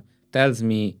tells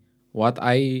me what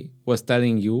I was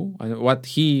telling you and what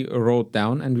he wrote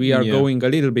down, and we are going a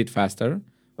little bit faster,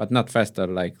 but not faster,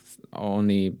 like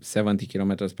only 70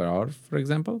 kilometers per hour, for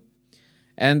example.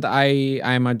 And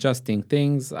I'm adjusting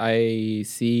things. I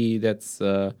see that's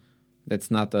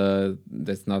not a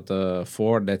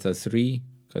 4, that's a 3,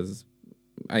 because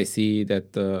I see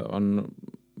that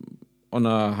on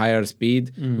a higher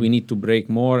speed we need to brake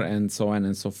more, and so on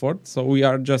and so forth. So we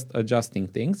are just adjusting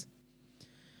things,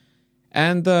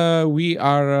 and we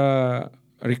are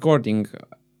recording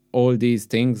all these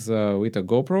things with a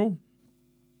GoPro.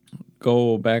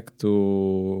 Go back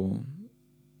to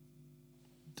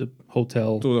The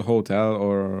hotel, the hotel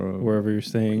or wherever you're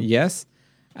staying. yes,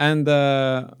 and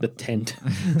The tent.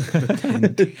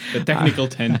 The technical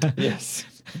tent. Yes.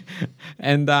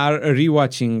 and are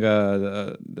rewatching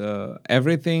the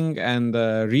everything and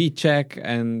recheck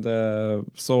and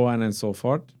so on and so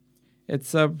forth.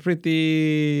 It's a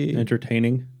pretty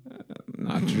Entertaining.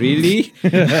 not really,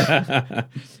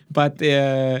 but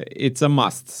it's a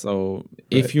must. So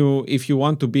if you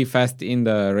want to be fast in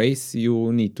the race,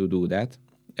 you need to do that.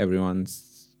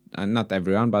 Everyone's not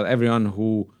everyone, but everyone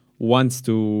who wants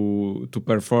to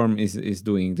perform is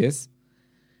doing this.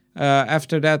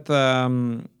 After that,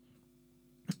 on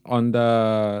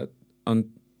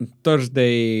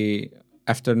Thursday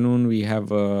afternoon, we have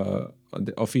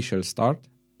the official start,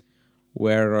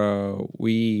 where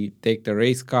we take the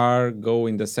race car, go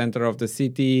in the center of the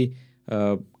city,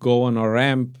 go on a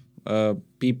ramp. There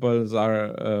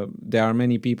are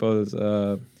many people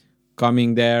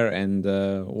coming there and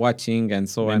watching and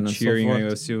so on and cheering, so I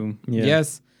forth. assume. Yeah.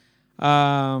 Yes.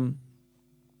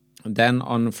 Then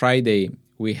on Friday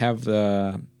we have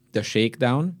the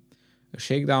shakedown. The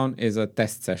shakedown is a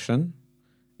test session.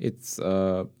 It's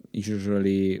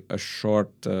usually a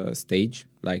short stage,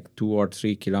 like 2 or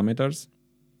 3 kilometers,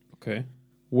 Okay.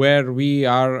 where we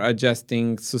are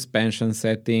adjusting suspension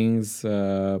settings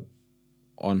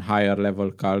on higher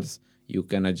level cars. You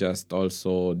can adjust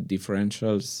also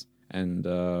differentials and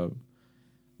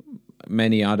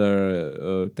many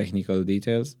other technical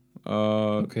details.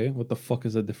 Okay. What the fuck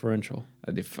is a differential?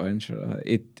 A differential.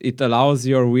 It allows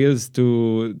your wheels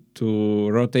to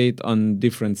rotate on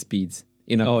different speeds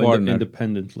in a corner.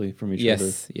 Independently from each other.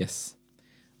 Yes.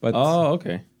 But Oh,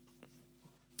 okay.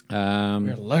 um,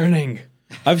 Learning.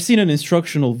 I've seen an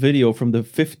instructional video from the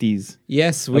 50s.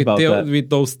 yes, with About that. with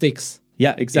those sticks.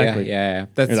 Yeah, exactly. Yeah.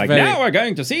 That's It's like, very. now we're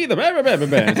going to see the blah, blah, blah, blah,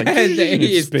 blah. It's like,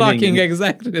 He's spinning talking and-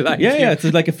 exactly like Yeah, it's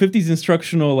like a 50s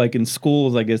instructional, like in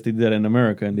schools, I guess they did that in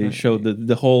America, and they showed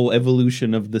the whole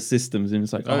evolution of the systems, and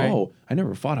it's like, Okay. oh, I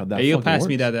never thought of that. Hey, you'll fucking pass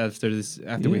me works. that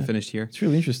after we Yeah. finished here. It's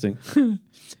really interesting.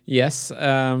 Yes.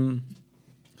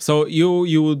 So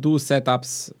you do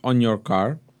setups on your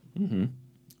car. Mm-hmm.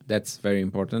 That's very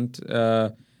important.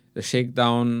 The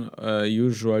shakedown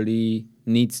usually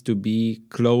needs to be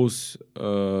close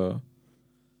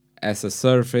as a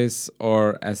surface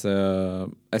or as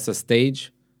a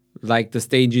stage, like the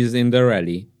stages in the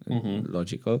rally.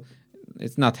 Logical.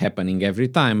 It's not happening every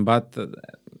time, but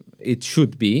it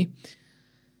should be.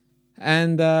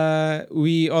 And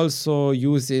we also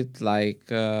use it like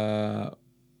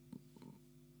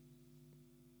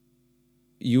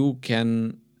you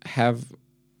can have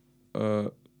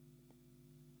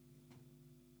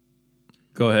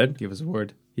Go ahead. Give us a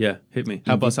word. Yeah, hit me.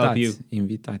 Help us help you.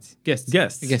 Invitați. Guests.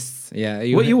 Guests. Yes, yeah.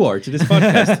 What you are to this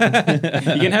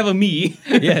podcast. You can have a me.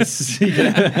 Yes.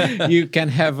 You can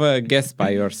have a guest by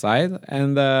your side,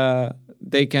 and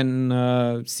they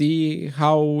can see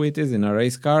how it is in a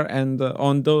race car. And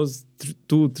on those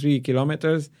 2-3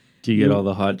 kilometers, Do you get all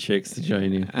the hot chicks to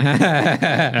join you?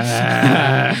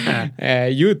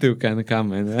 you two can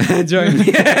come and join me.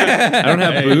 I don't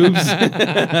have boobs.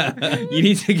 You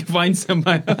need to find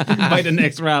somebody by the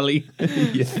next rally.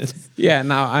 Yes. Yeah,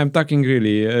 now I'm talking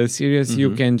really serious. You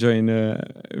can join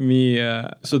me.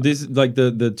 So this, like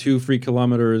the 2 free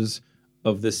kilometers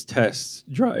of this test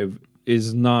drive,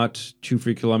 is not 2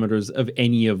 free kilometers of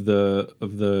any of the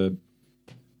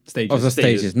Stages. Of the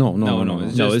stages. No.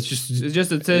 It's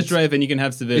just a test drive, and you can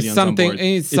have civilians It's something. on board.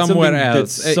 It's somewhere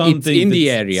else. It's in the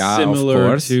area, similar of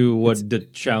course. to what the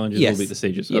challenges Yes. will be. The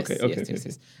stages. Yes, Okay.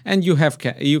 yes. And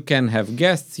you can have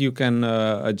guests. You can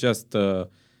adjust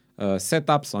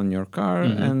setups on your car,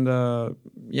 and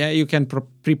you can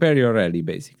prepare your rally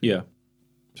basically. Yeah.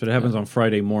 So it happens on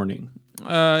Friday morning.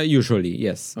 Usually,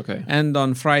 yes. Okay. And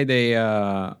on Friday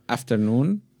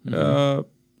afternoon,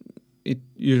 it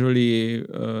usually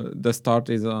the start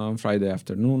is on Friday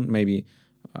afternoon, maybe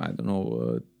I don't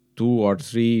know 2 or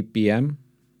 3 p.m.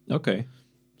 Okay.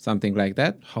 something like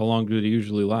that. How long do they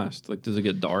usually last? Like, does it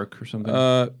get dark or something?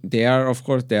 There are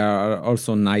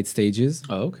also night stages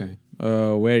Oh, okay.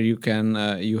 where you can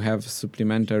you have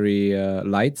supplementary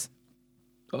lights.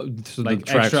 Oh, so Like the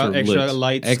tracks are extra lit.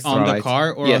 lights Extra on the lights.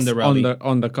 car or Yes, on the rally?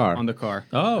 on the car. On the car.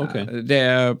 Oh, okay.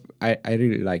 I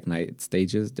really like night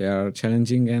stages. They are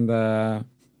challenging and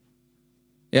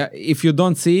yeah, if you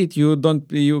don't see it,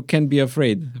 you can't be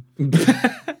afraid.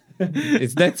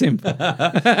 It's that simple.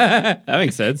 That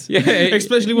makes sense. Yeah,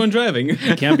 Especially when driving.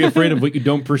 You can't be afraid of what you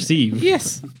don't perceive.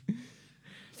 yes.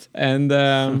 And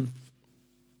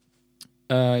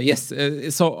yes,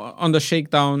 so on the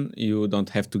shakedown, you don't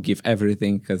have to give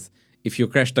everything because if you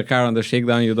crash the car on the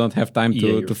shakedown, you don't have time Yeah, to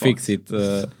you're fix fucked.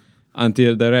 it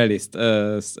until the rally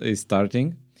is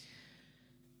starting.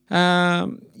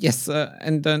 Yes,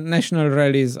 and the national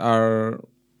rallies are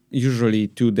usually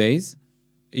 2 days.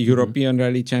 European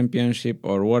Rally Championship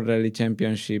or World Rally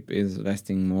Championship is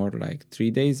lasting more like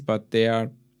 3 days, but they are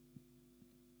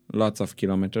lots of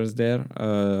kilometers there.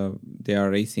 They are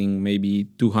racing maybe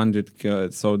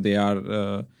 200, so they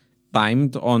are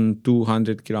timed on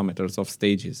 200 kilometers of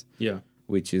stages, Yeah.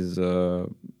 which is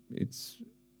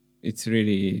it's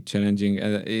really challenging.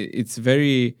 It's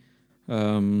very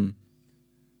The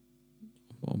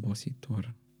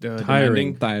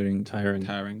Tiring. demanding- tiring.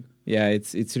 Tiring. Yeah,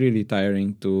 it's really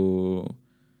tiring to.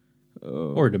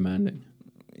 Or demanding.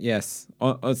 Yes.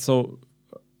 So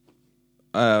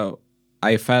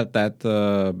I felt that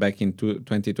back in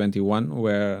 2021,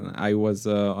 where I was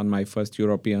on my first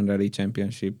European Rally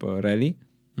Championship rally.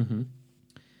 Mhm.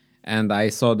 And I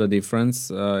saw the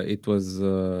difference. It was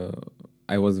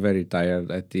I was very tired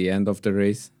at the end of the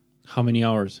race. How many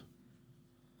hours?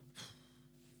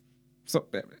 So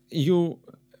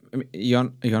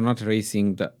you're not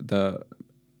racing the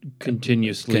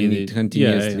Continuously.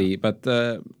 continuously, Yeah, yeah. but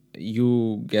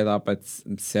you get up at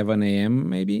 7 a.m.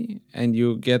 maybe, and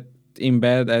you get in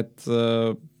bed at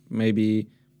maybe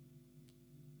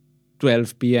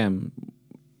 12 p.m.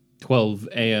 12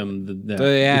 a.m.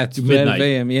 Yeah, to 12 midnight.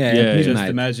 a.m. Yeah, Yeah, at yeah. Just midnight.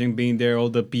 imagine being there, all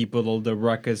the people, all the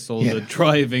ruckus, all Yeah. the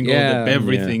driving, all Yeah. the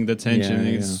everything, the tension.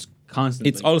 Yeah, It's constantly.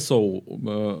 It's also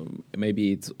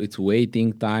maybe it's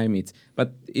waiting time.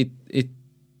 But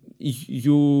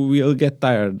you will get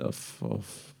tired of.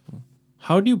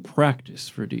 How do you practice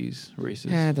for these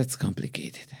races? Yeah, that's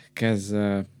complicated because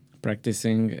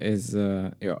practicing is.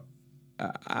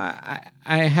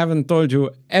 I haven't told you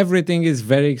everything is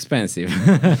very expensive.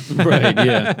 Right,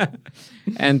 yeah.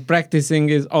 And practicing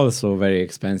is also very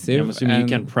expensive. I'm assuming you and-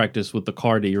 can't practice with the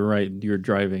car that you're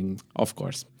driving. Of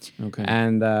course. Okay.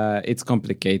 And it's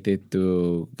complicated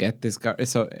to get this car.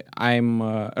 So I'm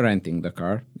renting the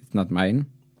car. It's not mine.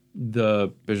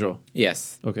 The Peugeot.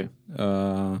 Yes. Okay.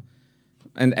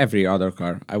 And every other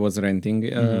car I was renting.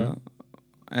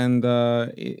 And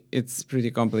it's pretty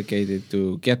complicated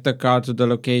to get the car to the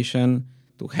location,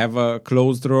 to have a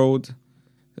closed road,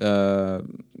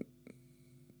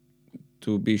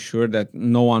 to be sure that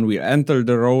no one will enter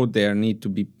the road. There need to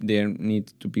be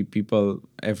people,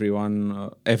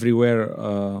 everywhere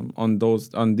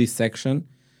on this section,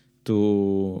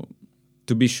 to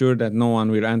be sure that no one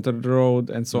will enter the road,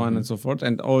 and so on and so forth.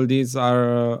 And all these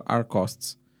are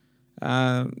costs.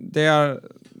 They are.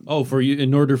 Oh,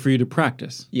 in order for you to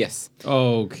practice. Yes.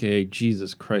 Okay,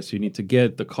 Jesus Christ! You need to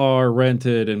get the car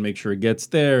rented and make sure it gets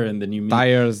there, and then you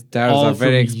Tires all are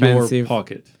very from your expensive.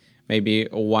 pocket. Maybe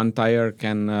one tire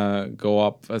can go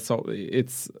up. So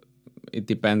it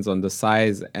depends on the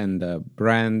size and the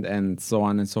brand and so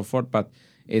on and so forth. But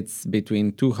it's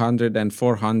between 200 and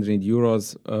 400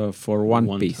 euros for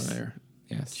one piece. Tire.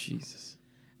 Yes. Jesus.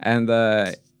 And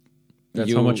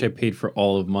That's how much I paid for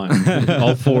all of mine.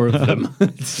 All 4 of them.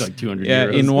 It's like 200 Yeah,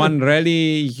 euros. in one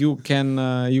rally you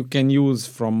can use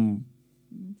from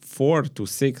 4 to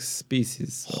 6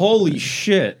 pieces. Holy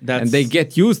shit! That's And they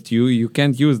get used to you. You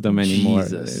can't use them anymore.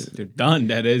 Jesus. They're done.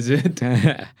 That is it.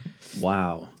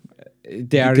 wow.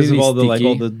 They are Because really of all the sticky.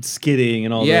 all the skidding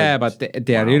and all Yeah, that. but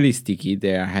they are Wow. really sticky.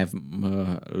 They have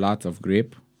lots of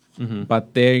grip,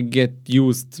 but they get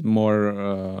used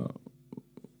more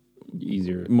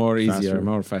easier,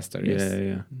 faster. Yes.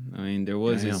 Yeah. I mean, there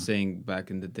was Damn. this saying back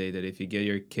in the day that if you get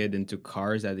your kid into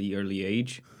cars at the early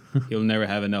age, he'll never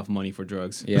have enough money for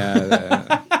drugs.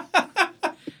 Yeah.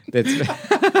 That's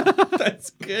That's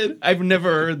good. I've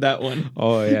never heard that one.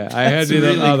 oh yeah. I heard it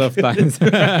really a lot of times,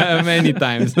 many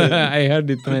times. I heard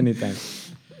it many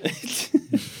times.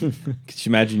 Could you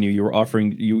imagine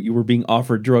you were being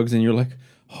offered drugs and you're like,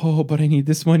 oh, but I need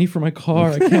this money for my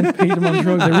car. I can't pay them on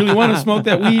drugs. I really want to smoke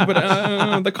that weed,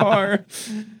 but the car.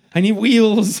 I need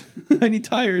wheels. I need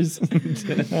tires.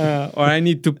 Or I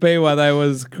need to pay what I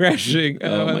was crashing.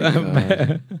 Oh my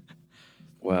God.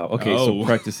 Wow. Okay, so Oh.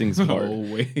 practicing is hard.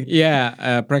 Oh, wait.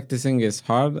 Yeah, practicing is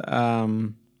hard.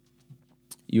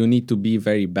 You need to be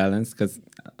very balanced because,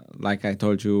 like I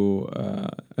told you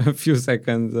a few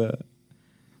seconds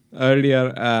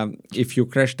earlier, if you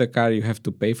crash the car, you have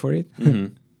to pay for it.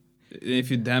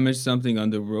 If you damage something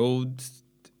on the road,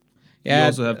 you Yeah,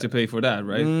 also have to pay for that,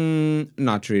 right?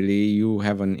 Not really. You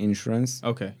have an insurance,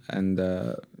 Okay. and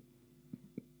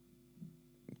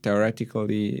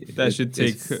theoretically, That should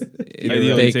take- it ideally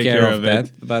will take take care care of of that.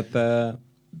 it. But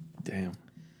Damn.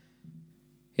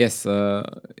 yes,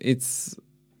 it's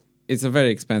a very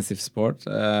expensive sport.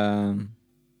 I'm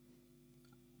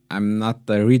not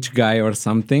a rich guy or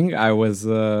something. I was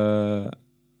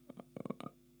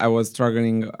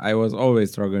struggling. I was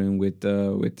always struggling with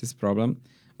this problem,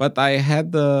 but I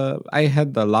had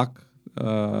the luck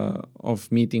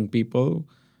of meeting people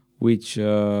which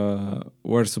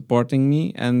were supporting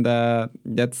me, and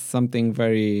that's something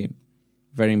very,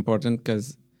 very important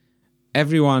because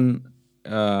everyone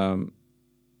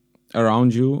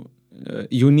around you,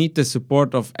 you need the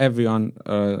support of everyone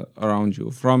around you,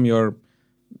 from your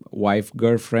wife,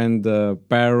 girlfriend,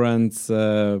 parents,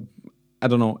 I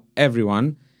don't know,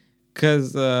 everyone,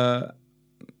 because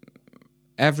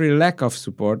every lack of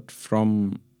support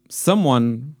from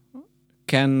someone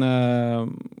can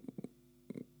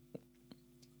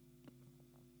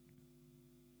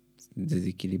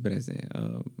desequilibreze.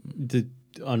 The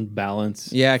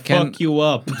unbalance. Yeah, can Fuck you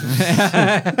up.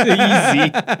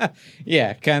 easy.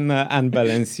 Yeah, can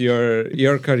unbalance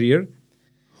your career.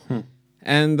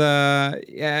 And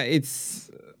yeah, it's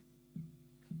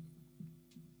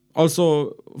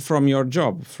also from your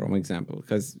job, from example,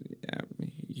 because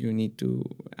you need to.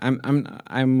 I'm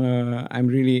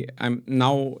really. I'm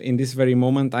now in this very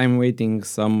moment. I'm waiting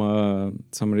some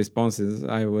responses.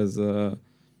 I was on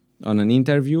an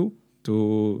interview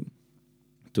to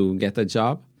get a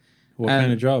job. What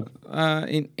kind of job?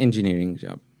 In engineering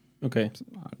job, Okay.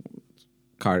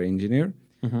 car engineer.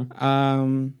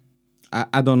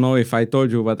 I don't know if I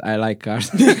told you, but I like cars.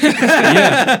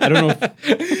 Yeah. I don't know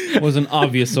if it wasn't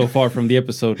obvious so far from the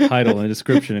episode title and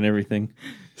description and everything.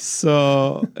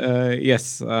 So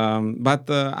yes, but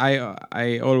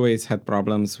I always had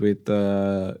problems with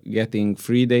getting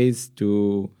free days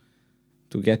to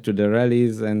get to the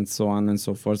rallies and so on and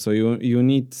so forth. So you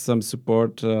need some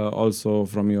support also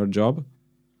from your job.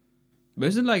 But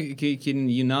isn't like, can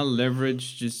you not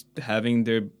leverage just having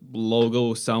their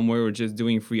logo somewhere or just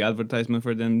doing free advertisement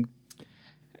for them?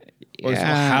 Or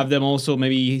have them also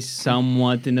maybe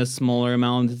somewhat in a smaller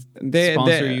amount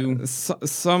sponsor you?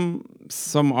 Some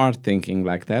are thinking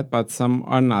like that, but some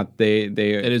are not. They is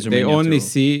they Romania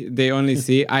only too.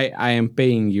 see I am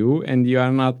paying you and you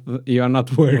are not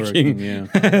working.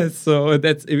 Yeah. So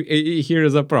that's here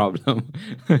is a problem.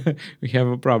 We have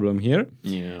a problem here.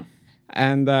 Yeah.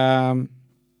 And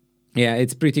yeah,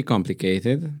 it's pretty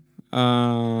complicated.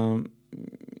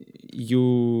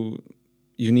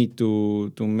 You need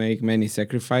to make many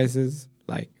sacrifices.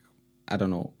 Like, I don't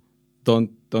know, don't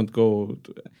go.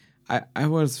 I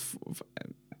was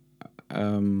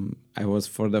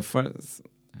for the first.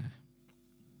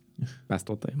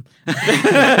 Basta o time.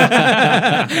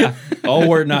 Oh,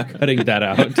 we're not cutting that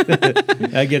out.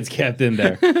 That gets kept in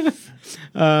there.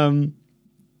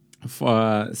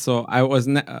 So I was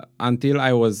until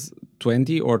I was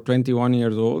 20 or 21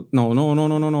 years old.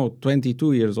 No,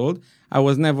 22 years old. I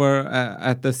was never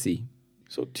at the sea.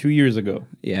 So 2 years ago.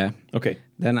 Yeah. Okay.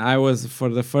 Then I was for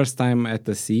the first time at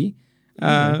the sea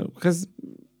because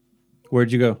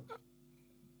Where'd you go?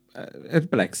 at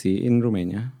Black Sea in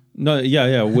Romania. No,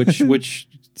 yeah. Which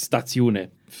stațiune?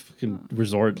 Fucking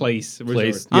resort Place.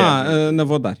 Yeah.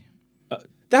 Năvodari.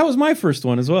 That was my first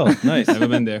one as well. Nice. Never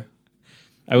been there.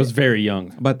 I was very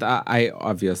young. But I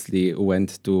obviously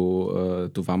went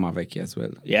to Vama Veche as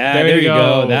well. Yeah, There there you you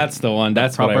go. go. That's the one.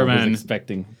 That's what I Proper was man.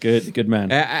 expecting. Good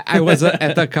man. I was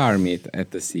at a car meet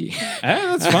at the sea.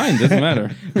 That's fine. Doesn't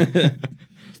matter.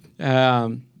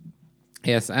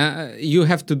 Yes, you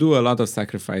have to do a lot of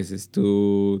sacrifices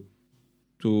to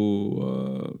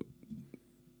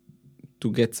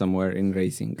get somewhere in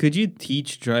racing. Could you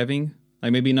teach driving?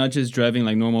 Like maybe not just driving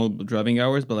like normal driving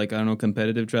hours, but like, I don't know,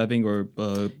 competitive driving or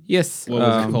Yes, what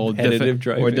was it called? competitive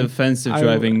driving? Or defensive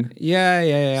driving.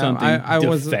 Yeah. Something I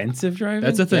was. Defensive driving?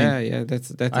 That's a thing. Yeah.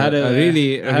 That's I had a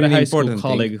really I had a high school important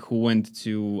colleague thing. who went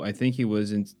to, I think he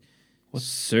was in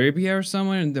Serbia or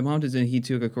somewhere in the mountains, and he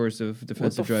took a course of What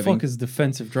defensive the driving. fuck is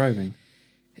defensive driving?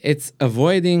 It's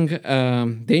avoiding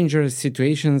dangerous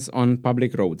situations on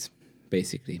public roads,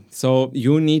 basically. So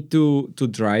you need to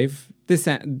drive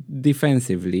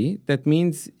defensively. That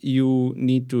means you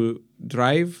need to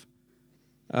drive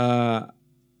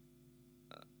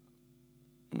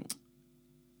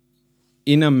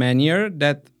in a manner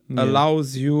that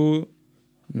allows you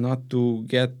not to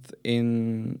get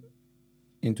into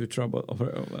trouble.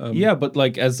 Yeah, but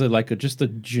like as just a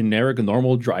generic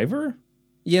normal driver.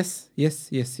 Yes.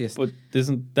 But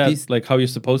isn't that like how you're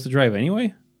supposed to drive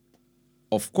anyway?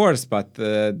 Of course, but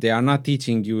they are not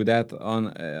teaching you that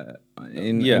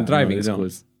in driving no,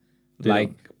 schools. They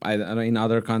I don't know, in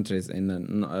other countries,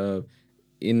 in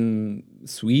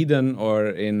Sweden or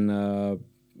in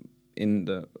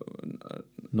the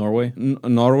Norway.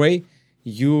 Norway,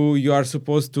 you are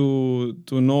supposed to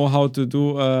know how to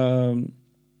do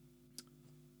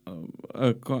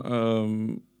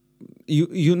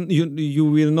you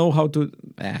will know how to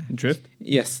Drift?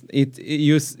 Yes,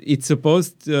 it's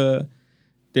supposed.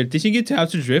 They're teaching you how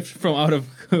to drift from out of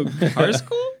car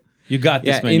school? You got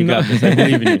this, Yeah, man. You got this. I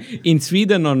believe in you. In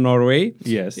Sweden or Norway,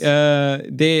 Yes.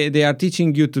 they are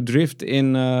teaching you to drift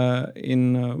in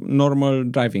normal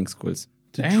driving schools.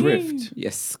 To Dang. drift.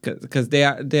 Yes, because they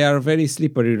are very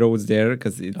slippery roads there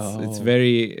because it's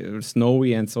very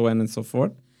snowy and so on and so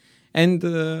forth. And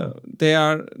they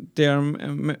are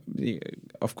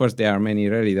of course there are many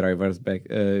rally drivers back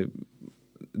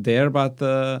there, but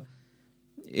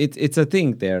it's a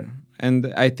thing there,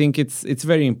 and I think it's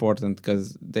very important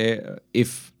because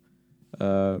if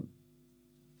a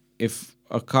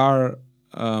car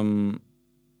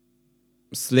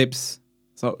slips,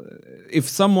 so if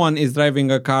someone is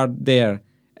driving a car there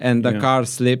and the car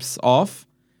slips off,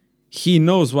 he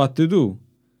knows what to do.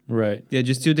 Right. Yeah,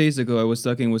 just 2 days ago, I was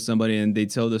talking with somebody and they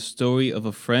tell the story of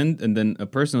a friend and then a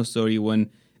personal story when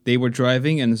they were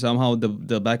driving and somehow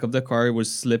the back of the car was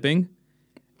slipping.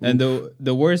 And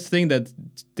the worst thing that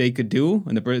they could do,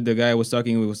 and the guy I was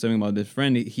talking about this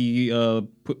friend, he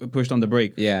pushed on the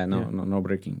brake. Yeah, no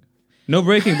braking. No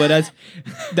braking, but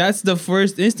that's the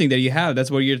first instinct that you have. That's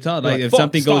what you're taught. Like, if fuck,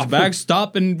 something goes stop. back,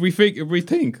 stop and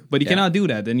rethink. But you cannot do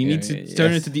that. And you need to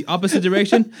turn into the opposite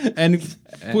direction and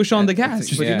push on the gas.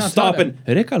 But you're not Stop taught and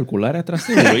recalculare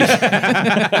trasero.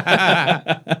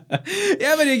 that.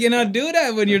 Yeah, but you cannot do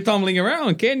that when you're tumbling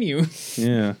around, can you?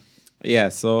 Yeah. Yeah,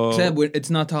 so Seb, it's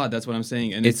not taught. That's what I'm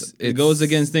saying, and it It's- goes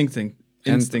against instinct.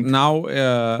 and now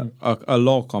a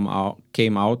law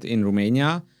came out in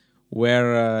Romania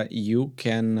where you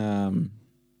can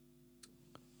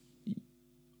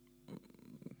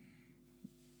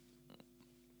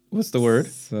What's the word?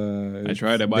 I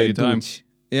tried. I buy you time.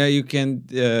 Yeah, you can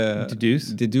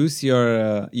deduce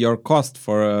your cost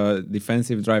for a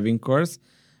defensive driving course.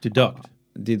 Deduct.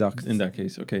 Deduct. In that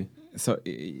case, okay. So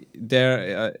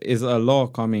there is a law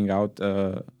coming out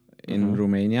in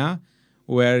Romania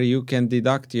where you can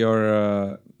deduct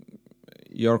your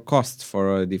cost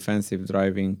for a defensive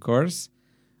driving course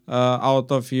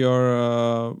out of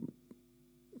your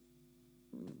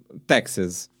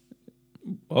taxes.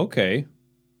 Okay.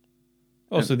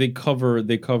 Oh, so they cover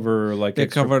like They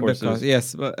extra cover courses. the cost.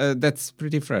 Yes, but that's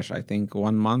pretty fresh. I think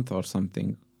 1 month or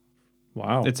something.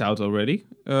 Wow. It's out already.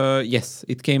 Yes,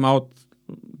 it came out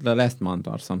the last month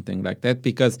or something like that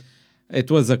because it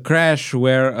was a crash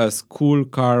where a school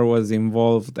car was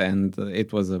involved and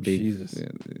it was a big. Jesus.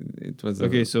 It was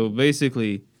Okay, so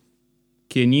basically,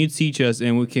 can you teach us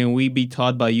and can we be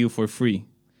taught by you for free?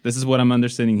 This is what I'm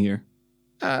understanding here.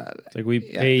 It's like we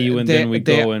pay you and then we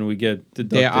go and we get deducted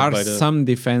There are by the... some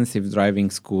defensive driving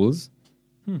schools,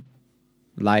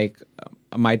 like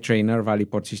my trainer Vali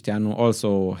Porcișteanu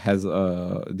also has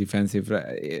a defensive,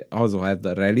 also has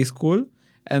the rally school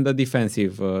and a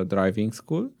defensive driving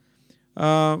school.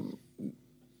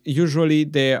 Usually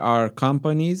there are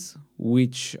companies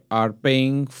which are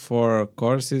paying for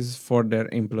courses for their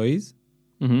employees.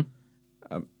 Mm-hmm.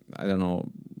 I don't know.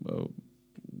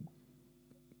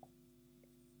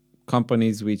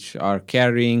 Companies which are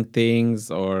carrying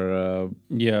things or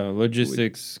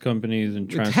logistics companies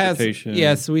and it has, transportation.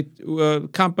 yes,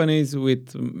 with companies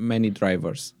with many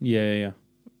drivers. Yeah.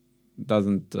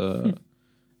 Doesn't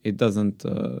it doesn't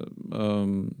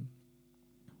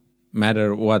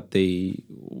matter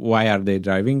why are they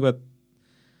driving, but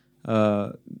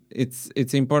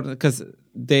it's important because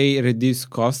they reduce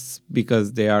costs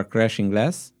because they are crashing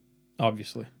less.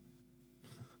 Obviously.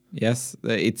 Yes,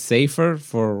 it's safer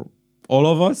for all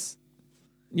of us.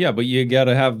 Yeah, but you got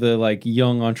to have the like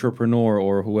young entrepreneur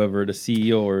or whoever, the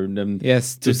CEO or them,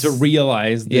 Yes, to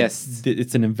realize that yes.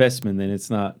 it's an investment and it's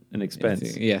not an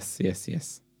expense. Yes.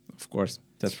 Of course.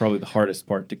 That's probably the hardest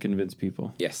part to convince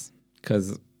people. Yes.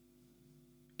 because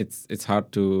it's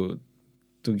hard to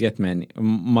get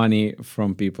money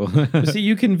from people. See,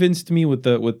 you convinced me with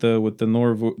the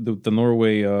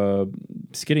Norway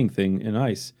skidding thing in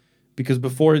ice, because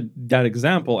before that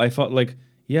example, I thought like,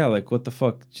 yeah, like what the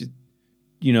fuck, just,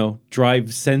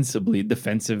 drive sensibly,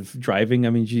 defensive driving. I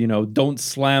mean, don't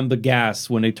slam the gas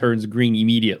when it turns green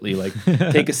immediately. Like,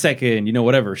 take a second,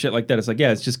 whatever, shit like that. It's like,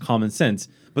 yeah, it's just common sense.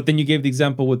 But then you gave the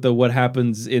example with the what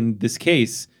happens in this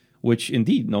case, which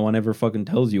indeed no one ever fucking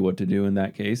tells you what to do in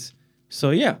that case. So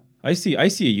yeah, I see a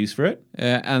use for it.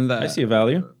 And I see a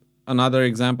value. Another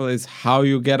example is how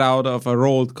you get out of a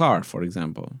rolled car, for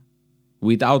example,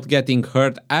 without getting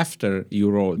hurt after you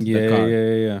rolled the car.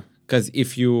 Yeah. Because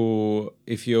if you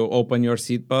open your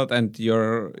seatbelt and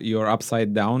you're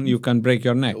upside down, you can break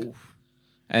your neck,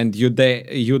 and you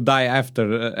die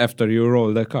after you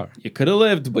roll the car. You could have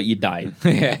lived, but you died.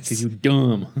 Yes, because you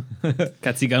dumb.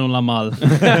 Cazziga non la mal,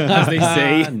 as they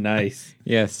say. Nice.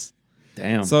 Yes.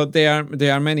 Damn. So there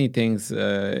are many things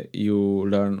you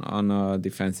learn on a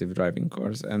defensive driving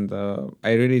course, and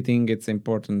I really think it's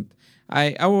important.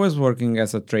 I was working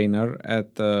as a trainer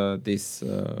at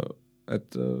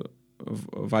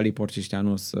Vali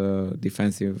Porcișteanu's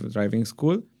defensive driving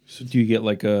school. So do you get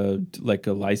like a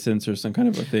license or some kind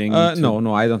of a thing?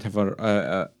 No, I don't have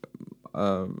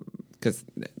because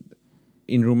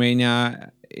in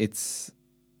Romania it's.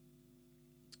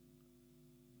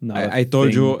 I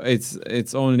told you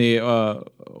it's only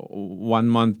 1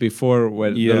 month before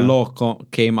when the law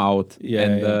came out,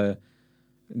 and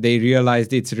they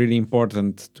realized it's really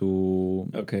important to.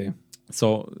 Okay.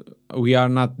 So we are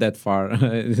not that far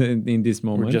in this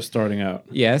moment. We're just starting out.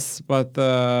 Yes, but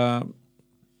I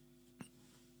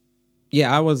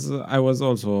was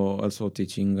also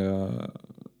teaching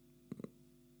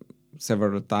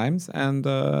several times, and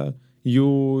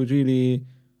you really.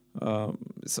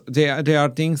 So there are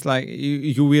things like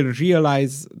you will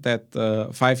realize that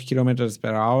 5 kilometers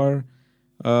per hour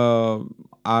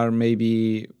are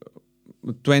maybe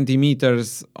 20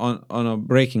 meters on a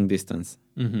braking distance.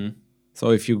 Mm-hmm. So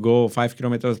if you go 5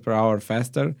 kilometers per hour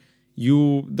faster,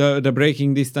 the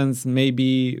braking distance may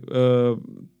be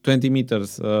 20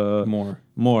 meters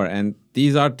more. And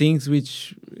these are things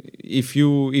which, if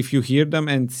you hear them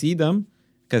and see them,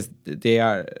 because they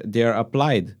are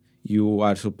applied. You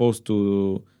are supposed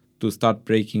to start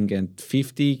braking at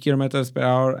 50 kilometers per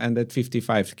hour and at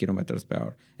 55 kilometers per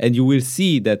hour. And you will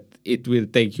see that it will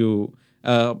take you,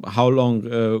 how long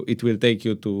it will take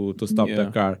you to stop the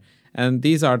car. And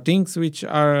these are things which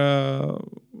are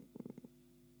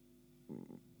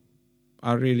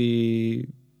really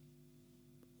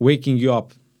waking you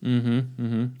up. A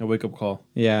wake-up call.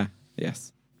 Yeah,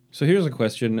 yes. So here's a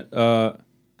question,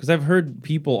 because I've heard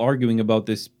people arguing about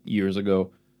this years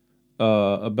ago,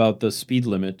 about the speed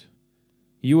limit.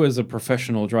 You as a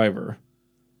professional driver,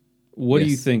 what do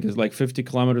you think? Is like 50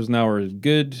 kilometers an hour is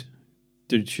good?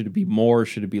 Should it be more?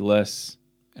 Should it be less?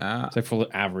 It's like for the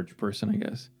average person, I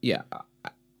guess. Yeah,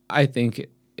 I think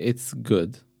it's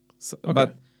good. So, okay.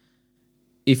 But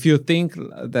if you think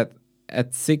that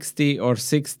at 60 or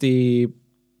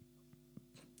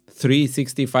 63,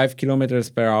 65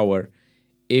 kilometers per hour,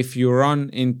 if you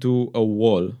run into a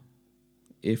wall,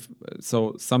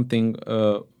 something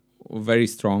very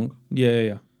strong.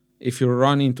 Yeah. If you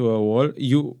run into a wall,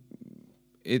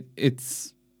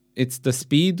 it's the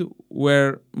speed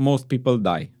where most people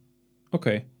die.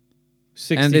 Okay.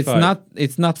 65. And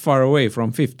it's not far away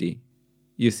from 50.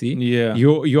 You see? Yeah.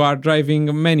 You are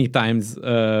driving many times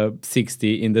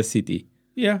 60 in the city.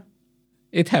 Yeah.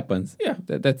 It happens. Yeah.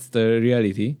 That's the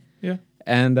reality. Yeah.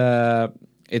 And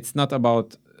it's not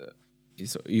about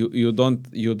so you don't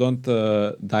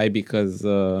die because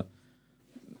the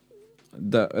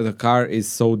car is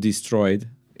so destroyed.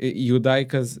 You die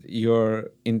because your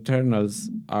internals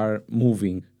are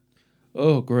moving.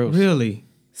 Oh, gross! Really?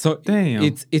 So damn.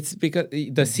 It's because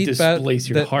the seatbelt displace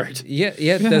your heart. Yeah.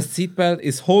 The seatbelt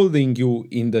is holding you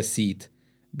in the seat,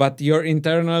 but your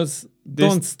internals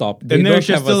don't stop. The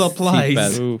inertia still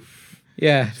applies.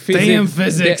 Yeah, physics. Damn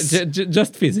physics.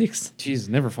 Just physics. Jeez,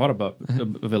 never thought of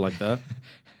it like that.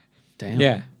 Damn.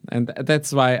 Yeah, and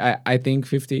that's why I think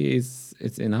 50 is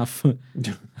enough.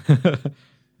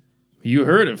 You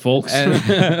heard it, folks.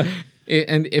 And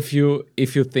if you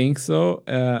think so,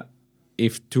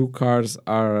 if two cars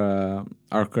are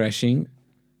crashing,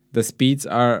 the speeds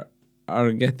are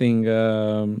getting.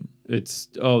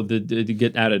 They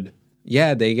get added.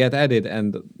 Yeah, they get added,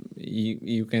 and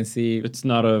you can see it's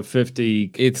not a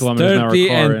 50 it's kilometers 30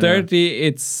 an hour car and 30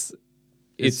 it's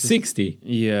 60.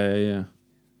 Yeah.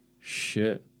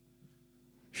 Shit.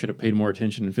 Should have paid more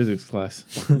attention in physics class.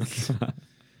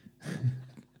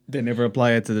 They never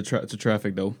apply it to the to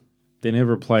traffic though. They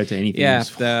never apply it to anything. Yeah,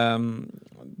 useful.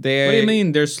 they. What do you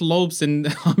mean? There's slopes and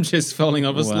objects falling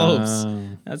off of slopes. Wow.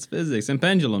 That's physics and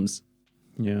pendulums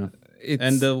Yeah. It's,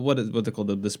 and what they call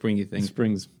the springy thing.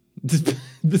 Springs.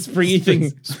 The springy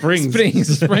things. Springs.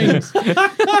 Springs.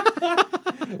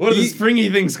 What are the springy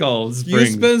things called? You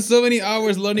Springs. spend so many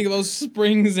hours learning about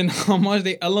springs and how much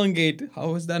they elongate.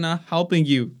 How is that not helping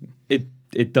you?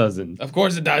 It doesn't. Of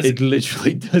course it does. It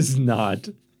literally does not.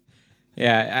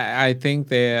 Yeah, I think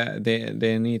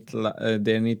they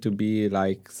need to be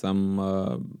like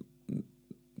some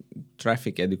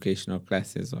traffic educational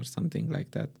classes or something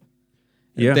like that.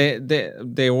 Yeah.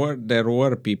 There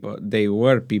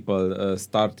were people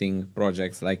starting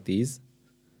projects like these,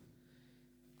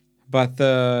 but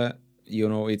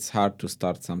it's hard to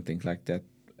start something like that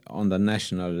on the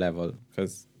national level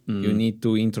because you need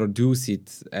to introduce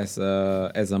it as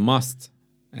a must.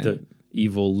 And The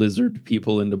evil lizard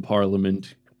people in the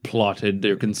parliament plotted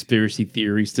their conspiracy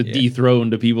theories to dethrone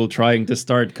the people trying to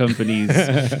start companies,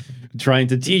 trying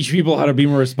to teach people how to be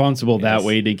more responsible. That Yes.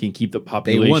 way they can keep the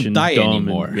population die dumb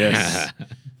anymore. And, yes,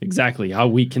 exactly. How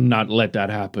we cannot let that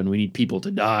happen. We need people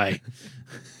to die.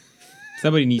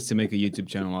 Somebody needs to make a YouTube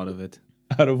channel out of it.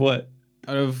 Out of what?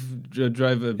 Out of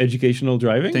drive. Educational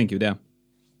driving? Thank you, yeah.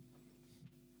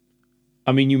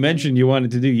 I mean, you mentioned you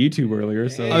wanted to do YouTube earlier,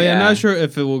 so I mean, I'm not sure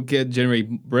if it will generate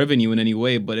revenue in any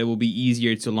way, but it will be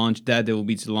easier to launch that. It will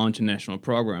be to launch a national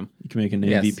program. you can make an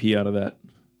Yes. MVP out of that.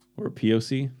 Or a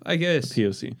POC? I guess.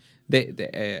 POC.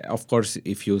 Of course,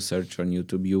 if you search on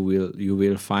YouTube, you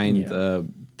will find Yeah.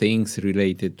 things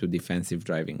related to defensive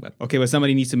driving. But Okay, but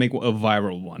somebody needs to make a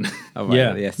viral one.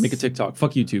 Yeah, yes, make a TikTok.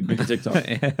 Fuck YouTube. Make a TikTok.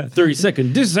 30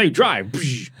 seconds. This is how you drive.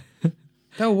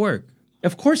 That'll work.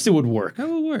 Of course it would work. That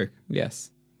will work. Yes.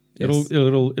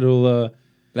 It'll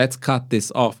Let's cut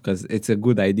this off because it's a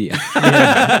good idea.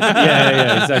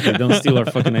 yeah, exactly. Don't steal our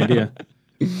fucking idea.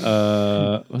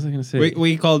 What was I gonna say?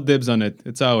 We call dibs on it.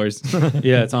 It's ours.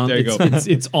 Yeah, it's on. There you It's,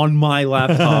 go. it's on my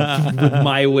laptop with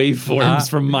my waveforms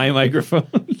from my microphone.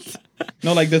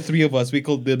 No, like the three of us, we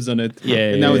called dibs on it.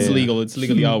 Yeah, and now yeah, it's yeah. legal. It's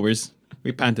legally ours.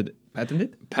 We patented it. Patented?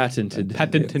 Patented.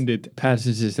 Patented.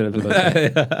 Patented.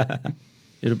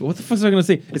 What the fuck was I gonna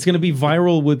say? It's gonna be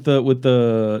viral with the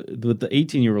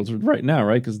 18-year-olds right now,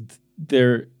 right? Because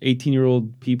they're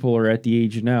 18-year-old people are at the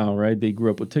age now, right? They grew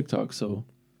up with TikTok, so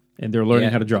and they're learning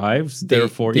Yeah. how to drive.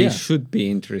 Therefore, they yeah, should be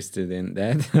interested in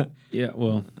that. yeah.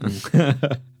 Well,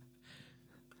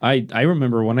 I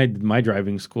remember when I did my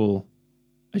driving school,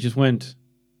 I just went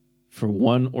for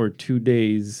 1 or 2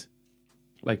 days,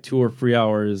 like 2 or 3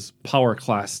 hours, power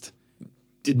classed.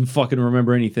 Didn't fucking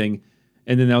remember anything.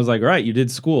 And then I was like, all right, you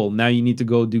did school. Now you need to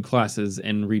go do classes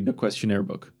and read the questionnaire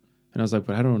book. And I was like,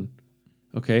 but I don't.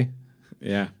 Okay.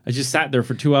 Yeah. I just sat there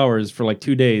for 2 hours for like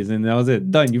 2 days, and that was it.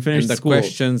 Done. You finished And the school.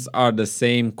 questions are the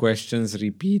same questions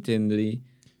repeatedly.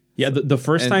 Yeah, the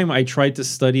first And- time I tried to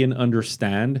study and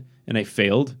understand, and I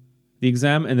failed the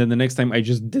exam. And then the next time I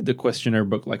just did the questionnaire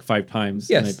book like 5 times,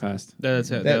 and I Yes. passed. That's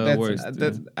how That, that works.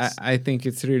 I think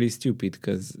it's really stupid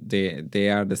because they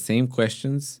are the same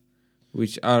questions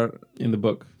which are In the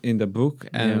book. in the book,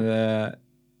 and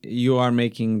you are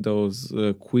making those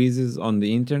quizzes on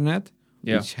the internet,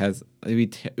 Yeah.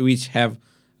 which have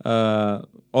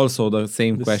also the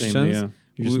same The same, questions. yeah.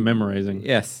 You're just We- memorizing.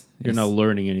 Yes, You're not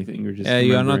learning anything. You're just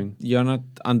remembering. you're not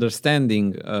understanding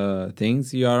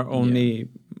things. You are only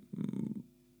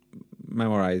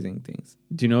memorizing things.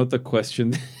 Do you know what the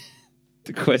question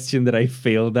the question that I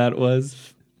failed at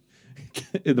was?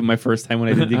 My first time when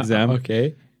I did the exam.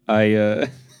 Okay.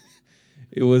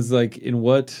 It was like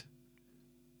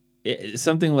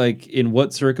something like in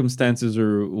what circumstances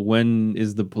or when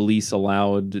is the police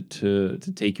allowed to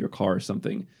take your car or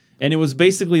something. And it was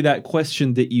basically that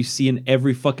question that you see in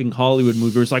every fucking Hollywood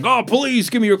movie where it's like, oh, police,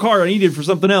 give me your car. I need it for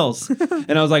something else.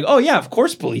 And I was like, oh, yeah, of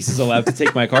course police is allowed to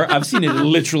take my car. I've seen it in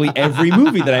literally every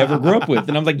movie that I ever grew up with.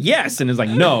 And I'm like, yes. And it's like,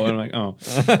 no. And I'm like, oh,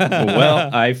 well,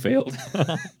 I failed.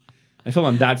 I fell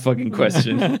on that fucking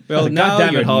question. Well, Like, now God damn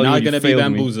it, you're Hollywood, not you going to be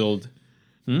failed me. bamboozled.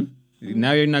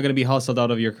 Now you're not going to be hustled out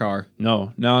of your car.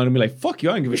 No, now I'm gonna be like, fuck you.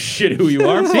 I don't give a shit who you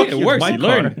are. See, Fuck it you, works, my you car.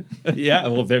 learn. Yeah,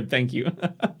 well, there. Thank you.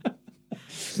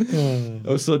 I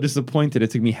was so disappointed.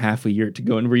 It took me half a year to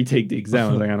go and retake the exam.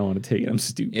 I was like, I don't want to take it. I'm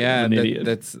stupid. Yeah, I'm an idiot.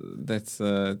 that's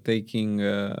taking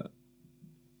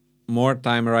more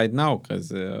time right now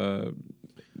because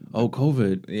Oh,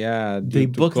 COVID. yeah, They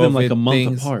due to booked them like a COVID month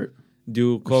things, apart.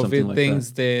 Due or something COVID like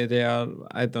things, they are.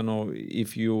 I don't know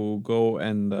if you go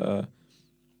and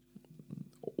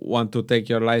want to take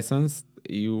your license.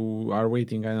 you are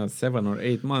waiting, I don't know, 7 or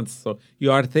 8 months. So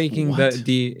you are taking What?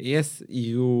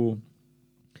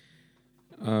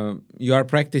 you are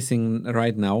practicing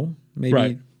right now. Maybe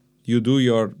Right. you do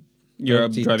your Your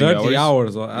 30 driving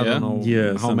hours, or I Yeah. don't know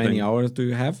Yeah, how many something. hours do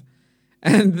you have.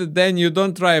 And then you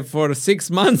don't drive for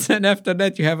 6 months, and after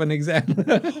that you have an exam.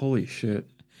 Holy shit.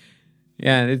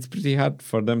 Yeah, it's pretty hard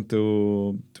for them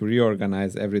to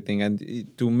reorganize everything and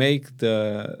to make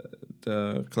the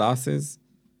classes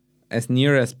as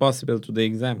near as possible to the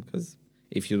exam. Because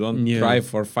if you don't Yeah. drive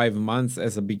for 5 months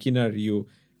as a beginner, you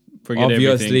Forget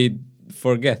obviously everything.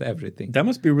 forget everything. That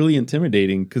must be really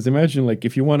intimidating because imagine like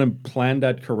if you want to plan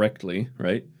that correctly,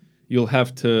 right? You'll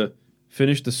have to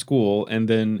finish the school and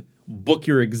then book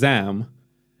your exam,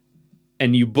 and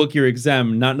you book your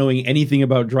exam not knowing anything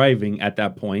about driving at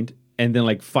that point, and then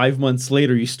like 5 months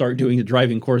later you start doing the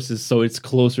driving courses so it's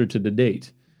closer to the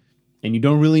date. And you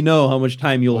don't really know how much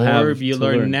time you'll have. Or if you to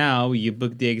learn now, you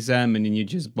book the exam and then you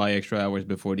just buy extra hours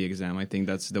before the exam. I think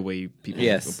that's the way people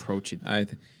approach it.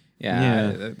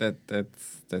 Yeah.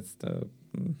 That's the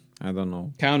I don't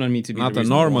know. Count on me to be Not the a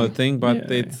reasonable normal one. thing, but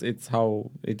Yeah. it's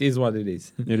how it is. What it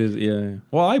is. It is, yeah.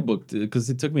 Well, I booked it because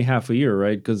it took me half a year,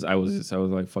 right? Because I was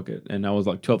like, fuck it, and I was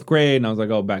like 12th grade, and I was like,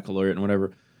 oh, baccalaureate and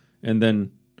whatever, and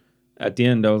then at the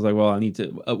end, I was like, well, I need to.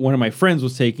 One of my friends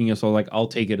was taking it, so I was like, I'll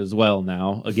take it as well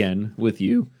now again with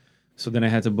you. So then I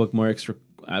had to book more extra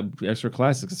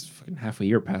classes. 'Cause fucking half a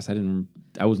year passed.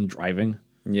 I wasn't driving.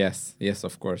 Yes,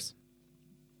 of course.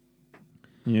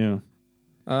 Yeah.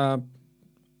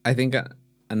 I think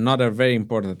another very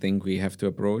important thing we have to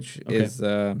approach is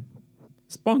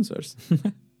sponsors.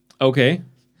 Okay.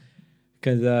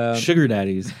 Because Sugar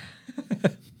daddies.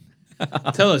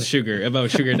 Tell us about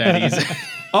sugar daddies.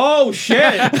 Oh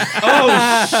shit! Oh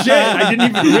shit! I didn't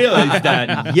even realize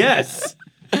that. Yes.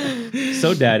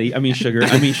 So, daddy. I mean, sugar.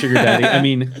 Sugar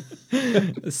daddy.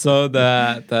 so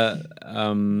the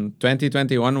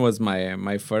 2021 was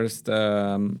my first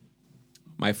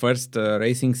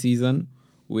racing season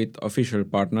with official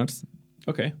partners.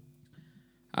 Okay.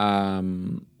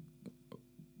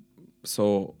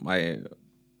 So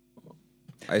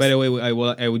By the way,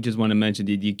 I would just want to mention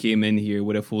that you came in here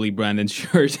with a fully branded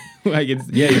shirt. I can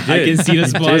Yeah, you I did. can see the You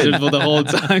sponsors did. for the whole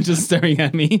time just staring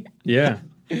at me. Yeah.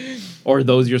 Or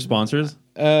those your sponsors?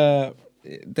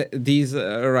 these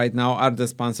right now are the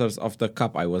sponsors of the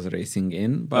cup I was racing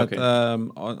in. But Okay.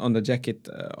 on the jacket,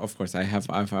 of course, I have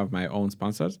my own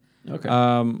sponsors. Okay.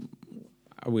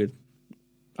 I will.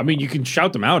 You can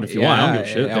shout them out if you want. I don't give a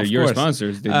shit. yeah, They're of your course.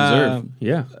 sponsors. They deserve.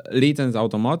 Yeah. Leitens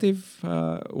Automotive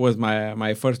was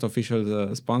my first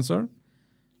official sponsor.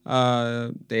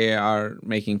 They are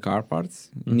making car parts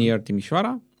near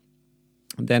Timișoara.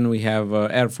 Then we have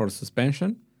Air Force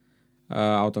Suspension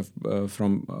out of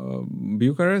from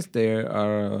Bucharest. They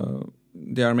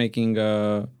are making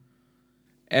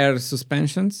air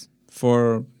suspensions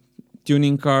for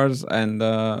tuning cars, and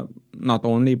not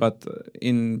only, but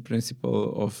in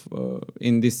principle of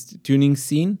in this tuning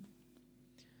scene.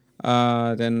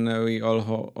 Then we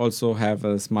also have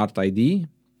a Smart ID,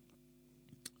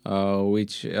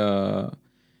 which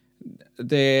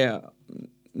they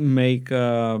make,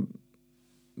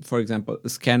 for example,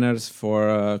 scanners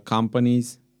for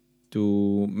companies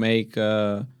to make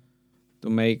their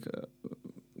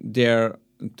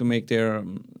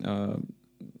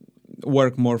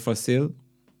work more facile.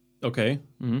 Okay.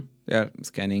 Mm-hmm. They're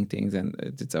scanning things, and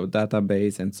it's a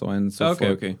database and so on and so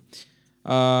forth. Okay.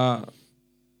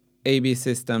 AB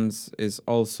Systems is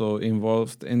also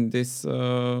involved in this.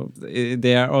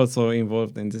 They are also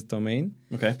involved in this domain.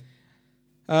 Okay.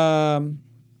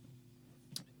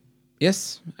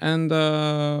 Yes, and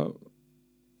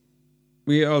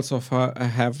we also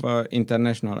have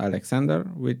International Alexander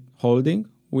with Holding,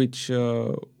 which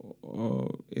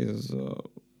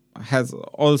has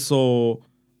also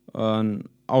an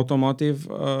automotive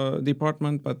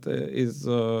department, but is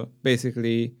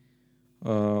basically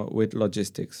with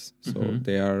logistics. So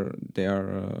they are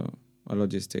a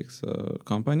logistics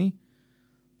company.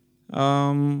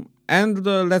 And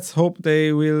let's hope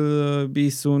they will be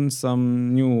soon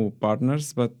some new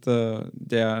partners, but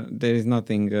there is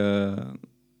nothing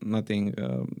Nothing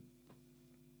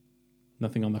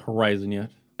on the horizon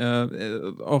yet.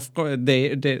 of course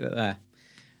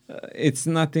it's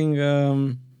nothing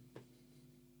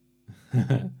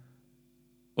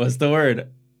What's the word?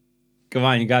 Come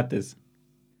on, you got this.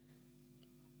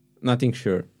 nothing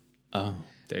sure. Oh,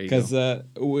 there you Because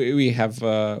we have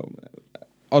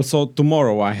also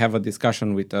tomorrow I have a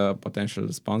discussion with a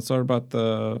potential sponsor, but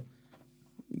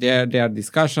there are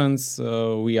discussions.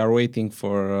 We are waiting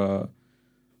for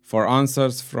for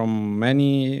answers from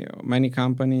many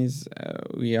companies.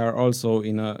 We are also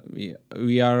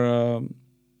we are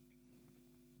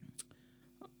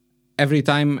every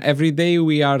day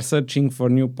we are searching for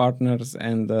new partners,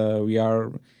 and we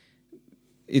are.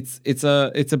 It's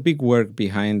a big work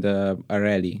behind a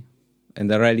rally and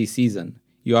the rally season.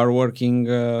 You are working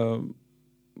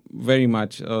very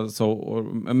much,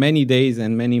 many days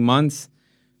and many months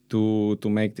to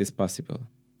make this possible.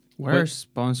 What are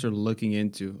sponsors looking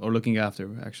into or looking after,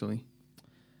 actually?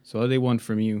 So what do they want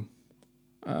from you?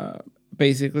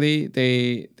 Basically,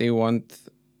 they want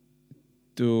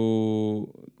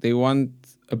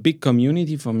a big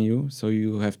community from you. So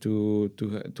you have to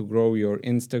grow your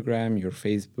Instagram, your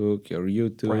Facebook, your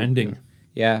YouTube. Branding.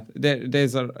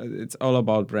 It's all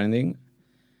about branding.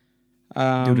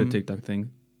 Do the TikTok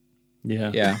thing.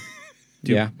 Yeah.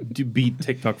 Yeah. Do beat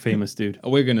TikTok famous, dude.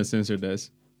 We're gonna censor this.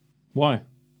 Why?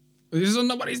 This is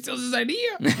nobody steals this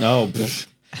idea. No. Do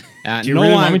you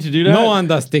really want me to do that? No one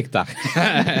does TikTok.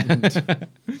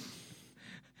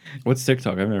 What's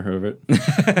TikTok? I've never heard of it.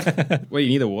 Wait, you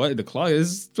need a what? The clock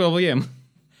is 12 a.m.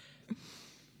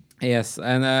 Yes,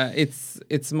 and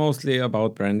it's mostly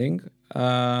about branding.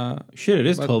 Shit, it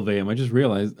is 12 a.m. I just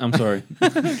realized. I'm sorry.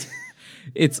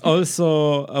 It's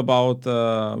also about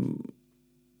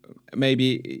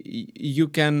maybe you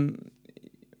can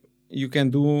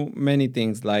do many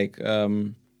things like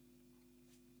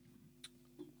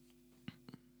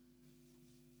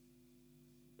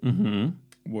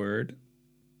Word.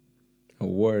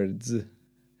 words.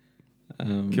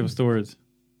 Give us the words.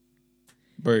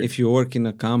 Bird. If you work in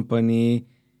a company,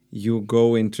 you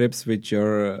go in trips with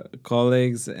your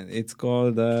colleagues, and it's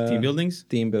called Team buildings?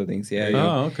 Team buildings, yeah.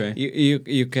 Oh, okay.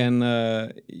 You can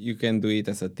do it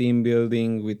as a team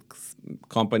building with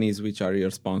companies which are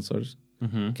your sponsors.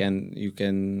 You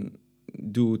can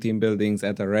do team buildings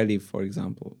at a rally, for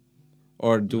example,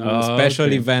 or do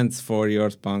special events for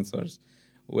your sponsors,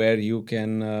 where you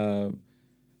can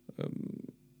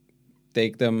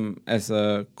take them as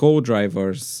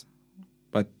co-drivers.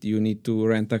 But you need to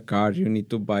rent a car. You need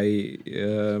to buy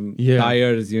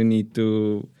tires. You need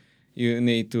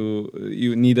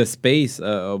a space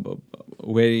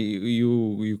where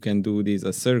you can do this,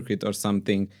 a circuit or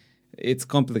something. It's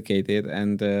complicated,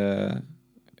 and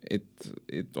it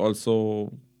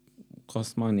also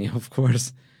costs money, of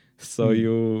course.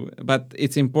 So but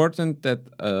it's important that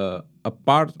a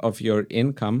part of your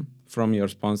income from your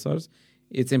sponsors,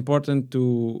 it's important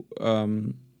to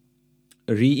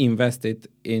reinvest it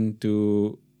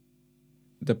into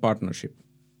the partnership.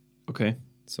 Okay.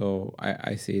 So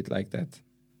I see it like that.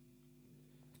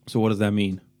 So what does that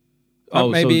mean?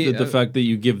 Maybe, so the fact that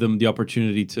you give them the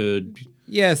opportunity to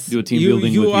yes, do a team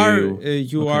building with you.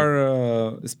 You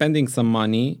are spending some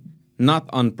money, not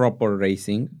on proper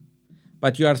racing,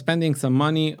 but you are spending some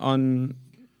money on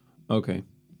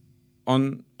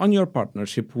your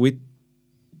partnership with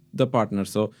the partner.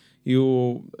 So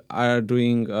you are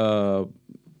doing I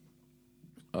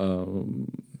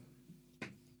don't.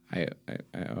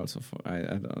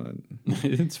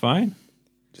 It's fine.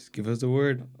 Just give us the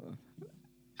word.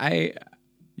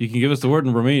 You can give us the word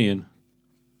in Romanian.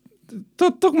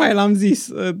 Tocmai l-am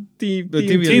zis. Team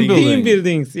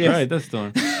buildings. Yes. Right, that's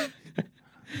done.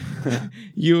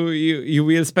 You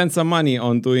will spend some money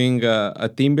on doing a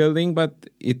team building, but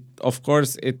of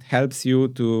course it helps you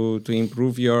to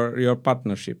improve your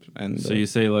partnership. And so you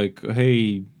say like,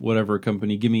 hey, whatever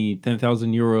company, give me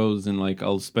 10,000 euros and like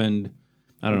I'll spend,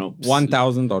 I don't know,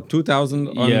 1,000 or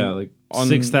 2,000. Like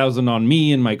 6,000 on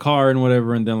me and my car and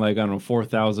whatever, and then like I don't know,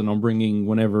 4,000 I'm bringing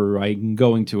whenever I'm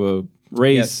going to a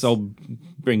race. Yes. I'll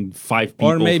bring 5 people.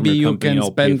 Or maybe from your you company, can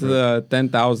I'll pay spend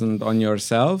 10,000 on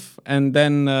yourself, and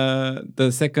then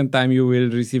the second time you will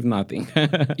receive nothing.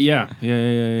 Yeah.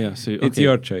 So It's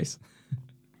your choice.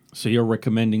 So you're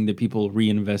recommending that people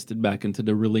reinvest it back into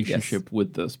the relationship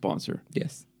with the sponsor.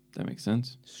 Yes. That makes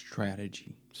sense.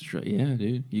 Strategy. Yeah,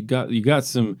 dude. You got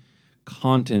some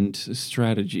content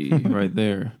strategy right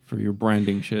there for your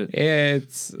branding shit. Yeah,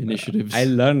 it's initiatives. I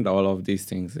learned all of these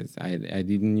things. I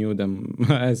didn't knew them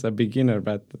as a beginner,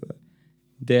 but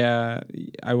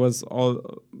I was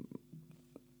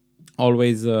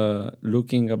always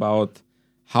looking about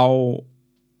how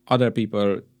other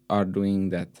people are doing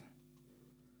that.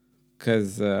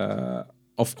 Because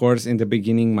of course, in the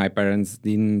beginning, my parents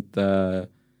didn't.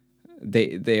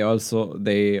 They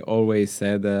always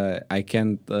said I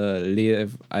can't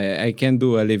live. I can't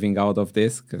do a living out of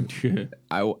this. 'Cause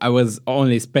I was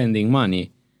only spending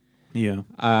money. Yeah.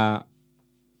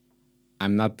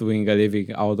 I'm not doing a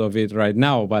living out of it right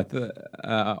now, but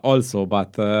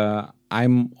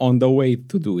I'm on the way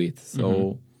to do it.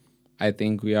 So I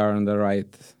think we are on the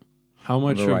right. How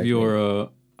much The of right your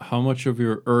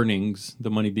earnings, the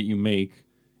money that you make,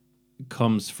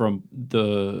 comes from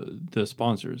the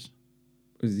sponsors?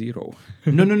 Zero.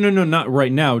 No, not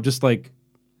right now. Just like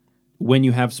when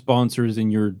you have sponsors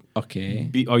and you're Okay.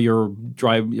 you're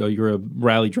a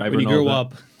rally driver. When you and all grow that.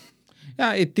 up,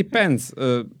 Yeah, it depends.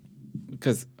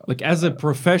 Because Like as a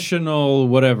professional,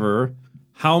 whatever,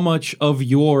 how much of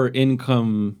your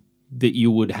income that you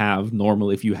would have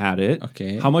normally if you had it?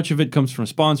 Okay. How much of it comes from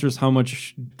sponsors? How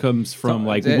much comes from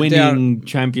like they winning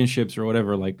championships or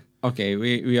whatever? Like, okay,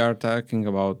 we are talking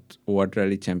about World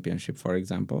Rally Championship, for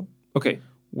example, okay,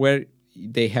 where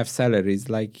they have salaries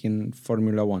like in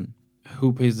Formula One, who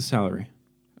pays the salary?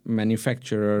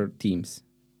 manufacturer teams.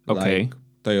 Okay. Like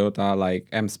Toyota, like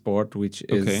M Sport, which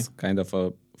is Okay. kind of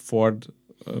a Ford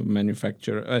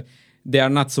manufacturer. They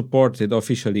are not supported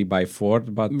officially by Ford,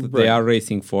 but they Right. are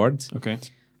racing Fords. Okay.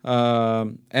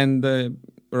 And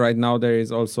right now there is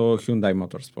also Hyundai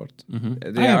Motorsport.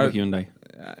 I have a Hyundai.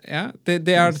 Yeah,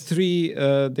 they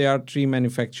are three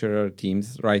manufacturer teams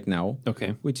right now,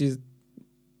 Okay. which is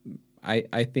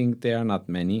I think there are not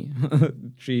many.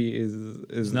 Three is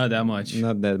it's not that much.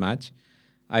 not that much.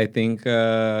 I think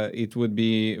it would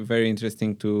be very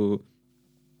interesting to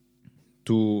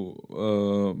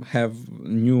have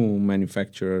new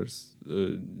manufacturers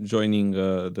joining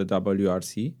the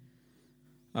WRC.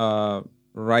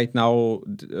 Right now,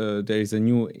 there is a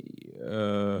new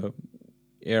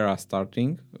era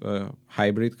starting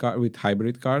hybrid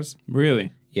cars.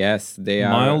 Really? Yes, they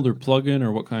are Mild or plug-in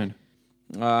or what kind?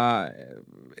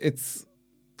 It's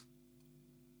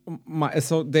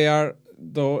so they are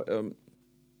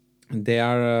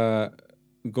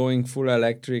going full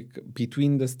electric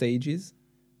between the stages,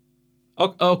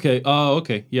 Okay.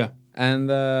 Okay. Yeah. and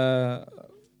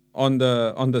on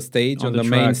the stage on the track,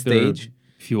 main they're stage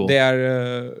fuel. they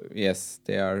are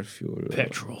they are fuel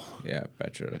Petrol.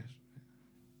 petrol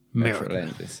America.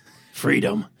 engines.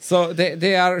 Freedom. So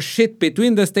they are shit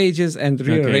between the stages and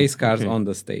real Okay, race cars okay. on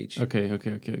the stage. Okay.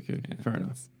 Fair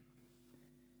enough.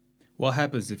 What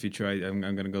happens if you try? I'm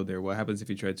gonna go there. What happens if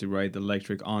you try to ride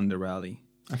electric on the rally?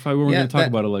 I thought we were Yeah, going to talk that-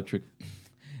 about electric.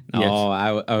 No,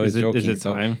 Yes. I was joking. Is it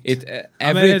So time? It I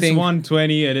mean, everything. it's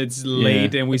 1:20 and it's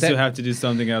late, and we That- still have to do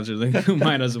something else. Like,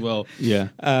 might as well. Yeah.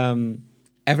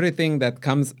 Everything that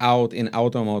comes out in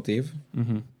automotive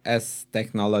Mm-hmm. as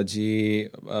technology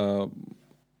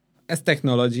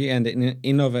and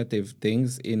innovative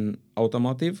things in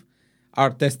automotive are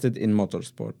tested in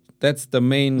motorsport. That's the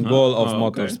main goal of okay.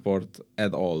 motorsport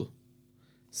at all.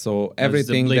 So It's the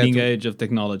everything bleeding that edge of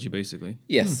technology, basically.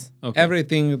 yes, okay.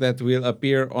 everything that will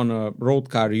appear on a road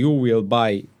car you will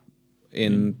buy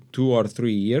in 2 or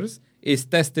 3 years is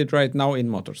tested right now in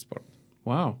motorsport.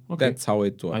 Wow. Okay. That's how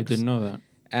it works. I didn't know that.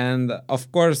 And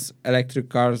of course, electric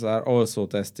cars are also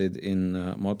tested in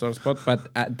motorsport, but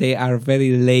they are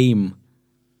very lame.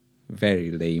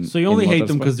 Very lame. So you only in hate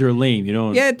them motorsport. because they're lame. You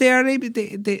don't. Yeah, they are lame.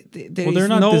 Well, they're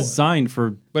not designed for.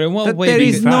 But in what But way? there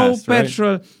because- is no fast, right?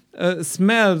 petrol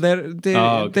smell. There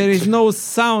Oh, okay. there is no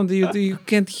sound. You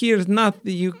can't hear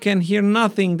nothing. You can hear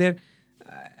nothing. There,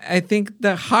 I think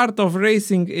the heart of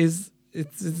racing is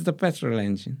it's the petrol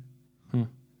engine.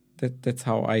 That's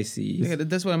how I see it. Yeah,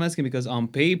 that's what I'm asking, because on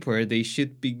paper they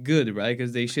should be good, right?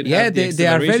 Because they should. Yeah, have the they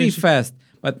are very acceleration. fast.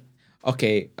 But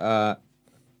okay,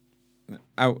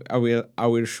 I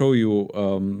will show you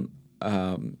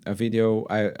a video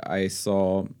I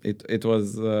saw. It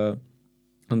was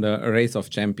on the Race of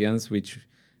Champions, which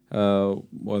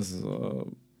was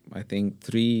I think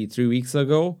three weeks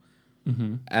ago,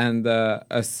 and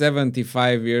a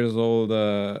 75 years old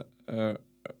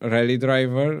rally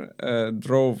driver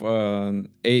drove an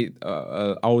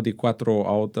Audi Quattro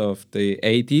out of the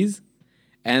 80s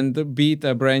and beat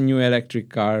a brand new electric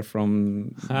car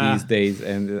from these days.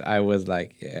 And I was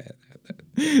like, yeah.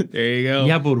 There you go.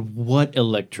 Yeah, but what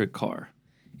electric car?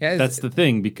 Yeah, That's the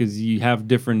thing, because you have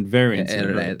different variants.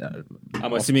 of it, right? I'm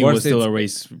of assuming it was course still it's- a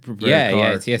race prepared yeah,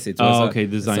 car. yes, it Oh, was okay,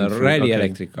 designed it's a for- rally okay.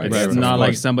 electric car. It's Right, not right.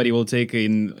 like somebody will take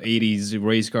an 80s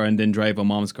race car and then drive a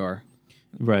mom's car.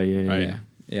 Right. Yeah. Right. Yeah.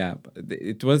 Yeah, but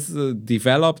it was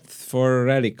developed for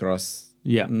rallycross.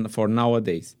 Yeah. For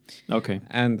nowadays. Okay.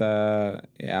 And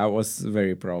yeah, I was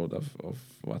very proud of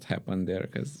what happened there,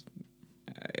 because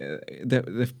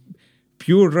the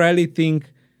pure rally thing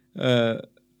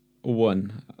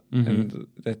won, and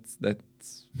that's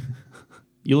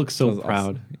You look so was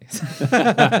proud.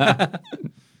 awesome.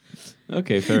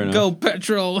 Okay, fair enough. Go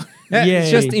petrol! Yeah,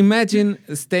 Yay. just imagine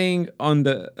staying on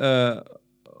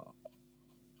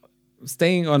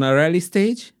a rally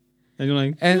stage, And you're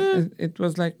like, and it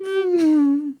was like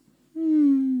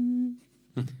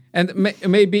And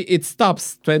maybe it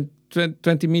stops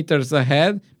 20 meters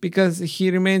ahead because he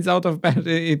remains out of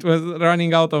battery. It was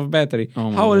running out of battery. Oh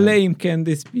my How God. lame can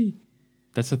this be?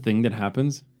 That's a thing that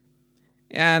happens.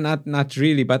 Yeah, not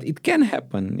really, but it can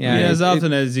happen. Yeah, Yeah, as it-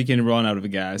 often as you can run out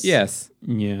of gas. yes.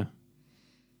 Yeah.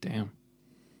 Damn.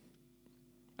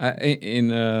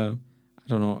 In I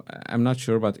don't know, I'm not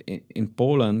sure, but in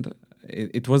Poland,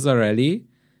 it was a rally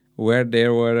where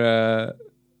there were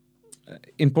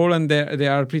in Poland they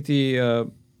are pretty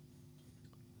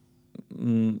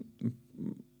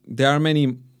there are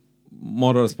many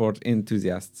motorsport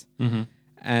enthusiasts,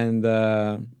 and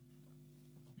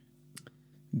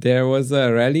there was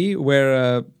a rally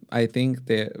where I think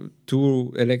the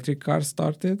 2 electric cars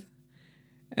started,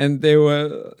 and they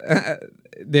were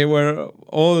they were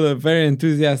all very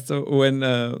enthusiastic when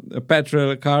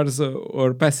petrol cars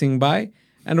were passing by,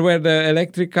 and where the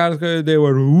electric cars go, they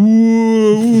were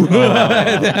ooh.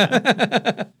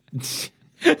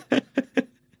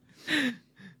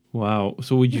 Wow.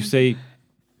 So would you say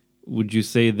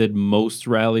that most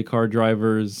rally car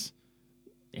drivers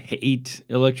hate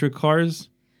electric cars?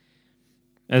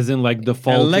 As in like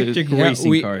default Electric Yeah,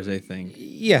 racing cars, I think.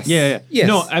 Yes. Yeah. Yes.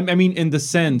 No, I mean in the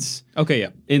sense Okay,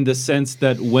 yeah.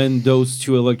 that when those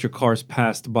 2 electric cars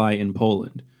passed by in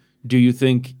Poland, do you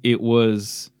think it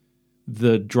was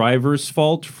the driver's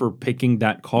fault for picking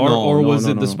that car, No, or no, was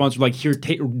no, it the no. sponsor like here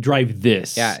drive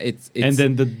this? Yeah, it's and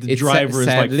then the it's driver is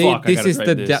like, sadly, fuck, I this gotta is drive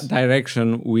the this.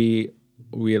 direction we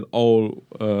will all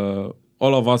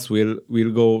of us will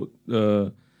go.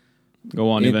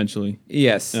 Go on It- eventually.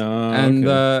 Yes, Ah, and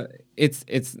okay.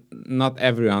 it's not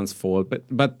everyone's fault,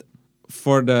 but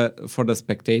for the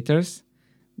spectators,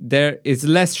 there is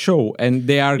less show, and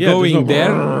they are Yeah, there's going no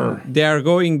there. They are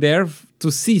going there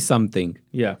to see something,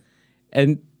 Yeah.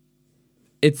 and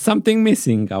it's something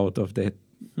missing out of that,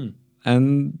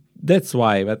 and that's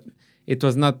why. But it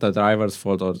was not the driver's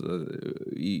fault, or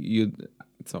you.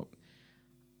 So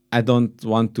I don't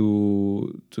want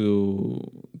to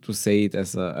say it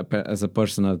as a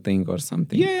personal thing or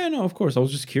something. Yeah, no, of course. I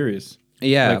was just curious.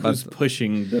 Yeah, Like who's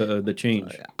pushing the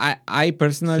change? I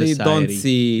personally don't Society.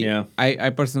 see. Yeah. I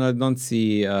personally don't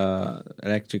see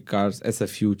electric cars as a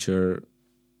future.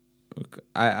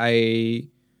 I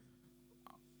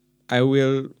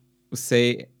will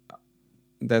say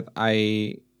that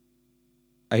I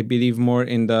believe more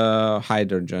in the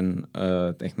hydrogen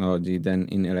technology than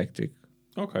in electric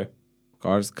Okay.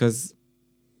 cars, because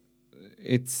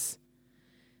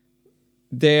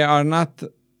they are not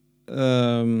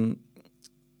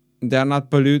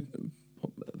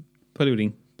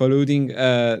Polluting. polluting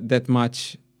that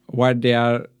much while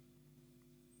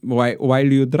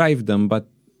you drive them, but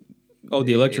Oh,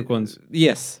 the electric ones.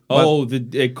 yes. but Oh, the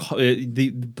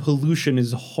pollution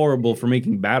is horrible for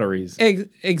making batteries. It's one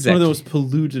exactly. of the most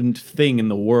pollutant thing in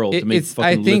the world to make It's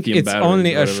fucking I think lithium it's batteries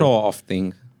only or a whatever. show-off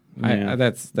thing. Yeah.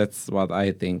 That's what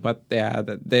I think. But yeah,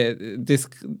 this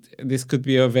could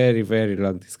be a very, very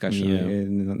long discussion. Yeah.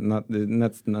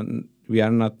 We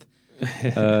are not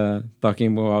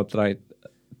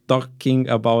talking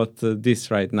about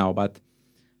this right now. But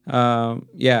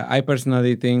yeah, I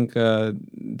personally think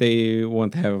they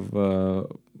won't have a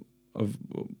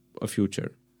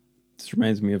future. This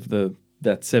reminds me of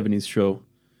that 70s show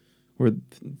where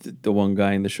the one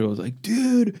guy in the show was like,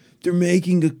 dude, they're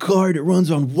making a car that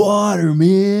runs on water,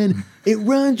 man. It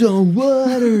runs on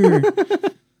water.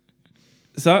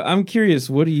 So I'm curious,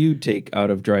 what do you take out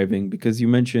of driving? Because you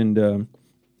mentioned, and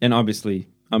obviously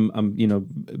I'm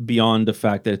beyond the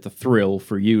fact that it's a thrill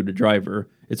for you, the driver.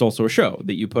 It's also a show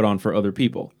that you put on for other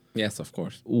people. Yes, of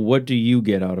course. What do you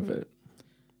get out of it?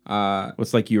 Uh,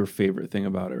 What's like your favorite thing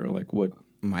about it, or like what?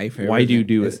 my favorite. Why do you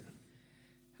do is-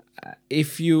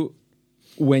 it?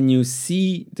 When you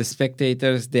see the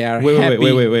spectators, they are Wait, happy.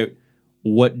 wait.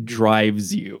 What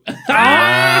drives you?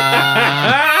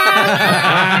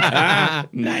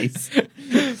 Nice.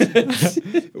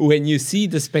 When you see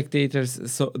the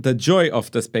spectators, so the joy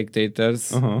of the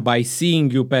spectators by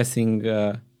seeing you passing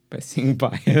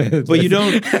by. But you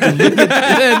don't.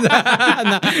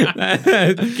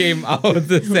 It came out.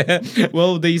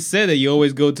 Well, they said that you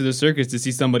always go to the circus to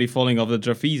see somebody falling off the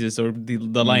trapezes or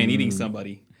the lion eating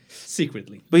somebody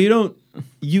secretly. But you don't.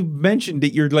 You mentioned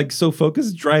that you're like so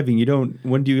focused driving. You don't.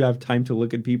 When do you have time to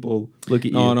look at people? Look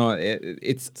at you. No,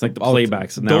 it's like the about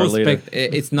playbacks an hour those later.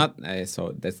 it's not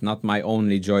so that's not my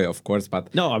only joy, of course,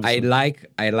 but No, obviously.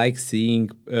 I like seeing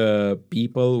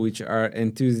people which are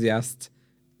enthusiasts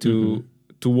to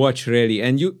watch really,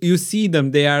 and you see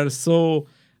them, they are so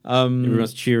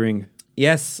Everyone's cheering.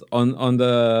 yes on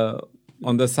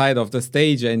the side of the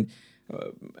stage, and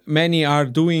many are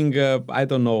doing I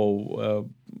don't know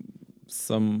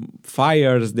some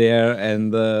fires there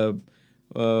and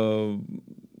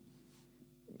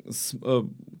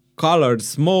colored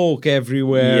smoke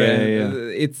everywhere. Yeah, And,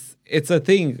 yeah. it's a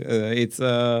thing. It's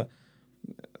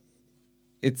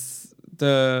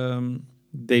the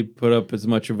They put up as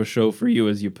much of a show for you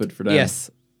as you put for them. yes,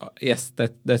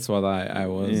 that's what I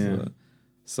was Yeah.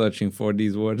 searching for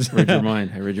these words. Read your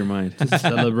mind. I read your mind.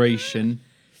 Celebration.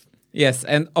 Yes,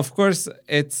 and of course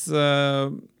it's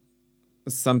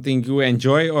something you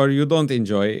enjoy or you don't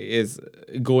enjoy is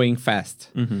going fast.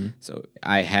 So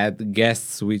I had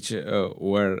guests which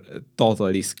were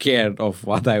totally scared of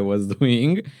what I was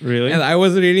doing. Really? And I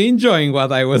was really enjoying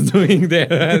what I was doing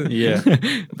there. Yeah.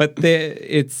 But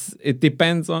it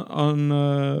depends on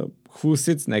who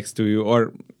sits next to you, or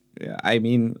I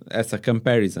mean, as a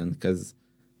comparison, because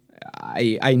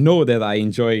I know that I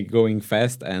enjoy going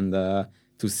fast and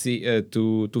to see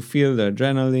to feel the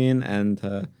adrenaline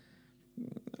and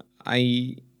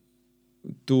I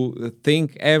to think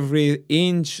every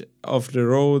inch of the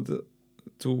road,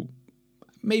 to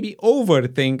maybe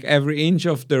overthink every inch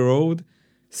of the road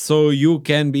so you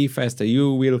can be faster.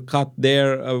 You will cut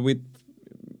there with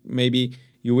maybe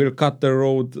you will cut the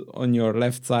road on your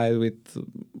left side with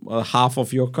half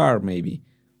of your car maybe.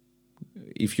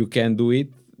 If you can do it,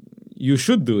 you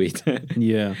should do it.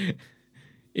 Yeah.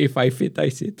 If I fit, I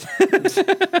sit.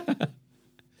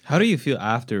 How do you feel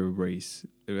after a race?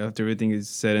 After everything is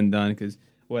said and done? Because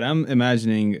what I'm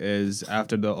imagining is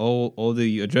after the all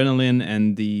the adrenaline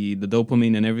and the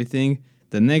dopamine and everything,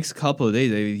 the next couple of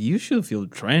days, you should feel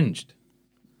drenched.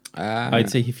 I'd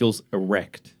say he feels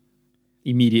erect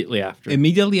immediately after.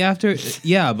 Immediately after,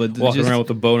 yeah, but Walking just, around with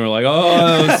a boner like, oh,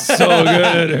 that was so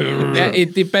good. Yeah,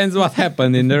 it depends what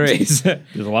happened in the race. There's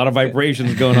a lot of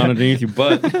vibrations going on underneath your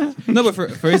butt. no, but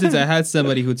for instance, I had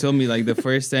somebody who told me like the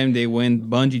first time they went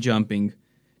bungee jumping,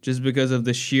 just because of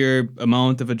the sheer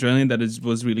amount of adrenaline that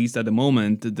was released at the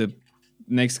moment, the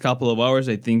next couple of hours,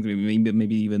 I think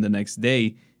maybe even the next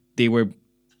day, they were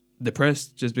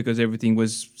depressed just because everything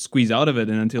was squeezed out of it,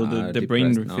 and until the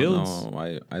brain Depressed. refills.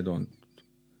 No,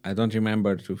 I don't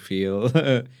remember to feel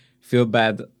feel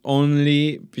bad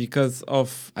only because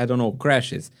of I don't know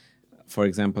crashes. For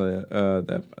example,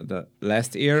 the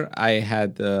last year I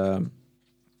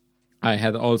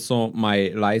had also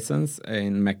my license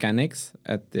in mechanics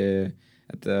at the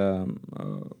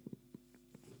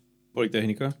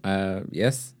Polytechnica?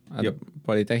 yes, at Yep. the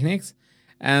Polytechnics.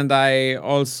 And I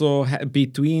also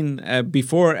between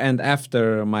before and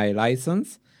after my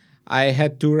license, I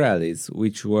had 2 rallies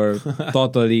which were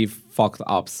totally fucked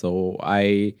up. So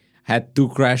I had 2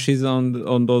 crashes on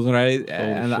those rallies,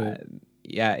 and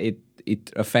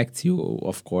it affects you,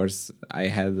 of course. I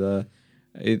had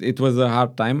it was a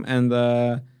hard time, and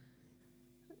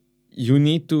you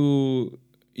need to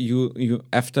you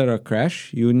after a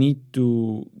crash you need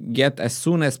to get as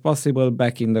soon as possible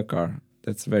back in the car.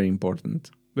 That's very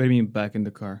important. What do you mean back in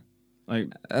the car? Like,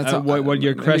 That's what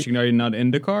you're maybe- crashing? Are you not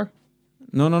in the car?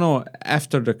 No.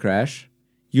 After the crash,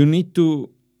 you need to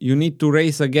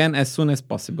race again as soon as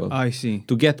possible I see.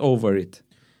 to get over it.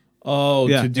 Oh,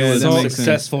 Yeah, to do yeah, a that makes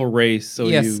successful race. So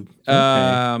Yes, you. Okay.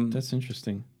 um, That's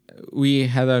interesting. We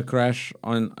had a crash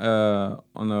on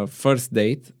a first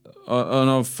date on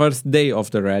a first day of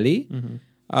the rally.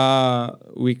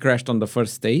 We crashed on the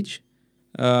first stage.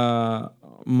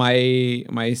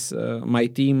 My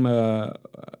team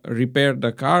repaired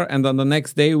the car, and on the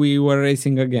next day we were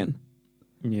racing again.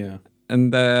 Yeah.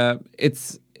 And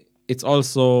it's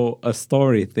also a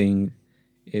story thing.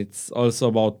 It's also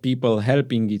about people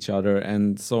helping each other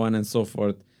and so on and so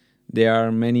forth. There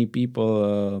are many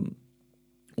people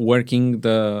working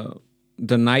the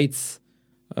nights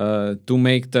to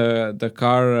make the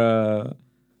car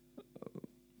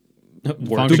to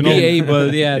Functional. be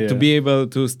able Yeah. to be able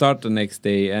to start the next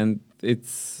day. And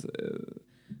it's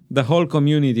the whole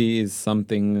community is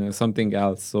something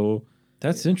else. So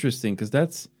That's interesting because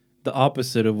that's the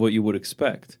opposite of what you would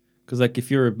expect. Because like if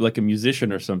you're like a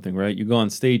musician or something, right? You go on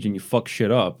stage and you fuck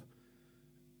shit up.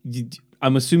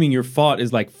 I'm assuming your thought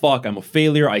is like, fuck, I'm a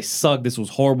failure. I suck. This was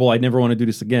horrible. I never want to do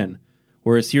this again.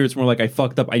 Whereas here it's more like, I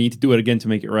fucked up. I need to do it again to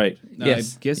make it right. No,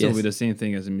 Yes, I guess yes. it'll be the same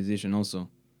thing as a musician also.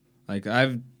 Like,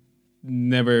 I've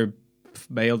never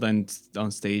bailed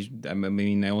on stage. I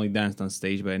mean, I only danced on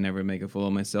stage, but I never make a fool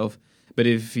of myself. But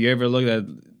if you ever look at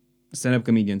stand-up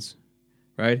comedians,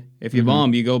 right? If you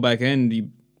bomb, you go back in,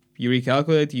 you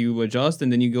recalculate, you adjust,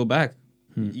 and then you go back.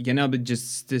 You cannot be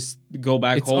just go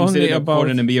back It's home, sit only in a about-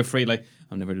 corner and be afraid, like,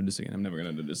 I'll never do this again. I'm never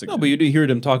gonna do this again. No, but you do hear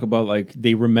them talk about like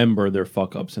they remember their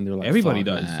fuck ups and they're like, Everybody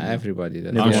 "Fuck, does. Everybody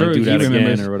does. Never I'm wanna sure do he that again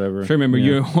remembers or whatever." Sure, remember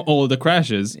Yeah. all the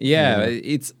crashes. Yeah,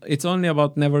 it's only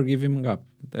about never giving up,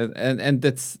 and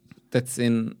that's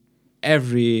in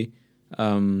every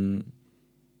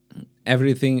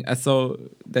everything. So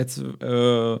that's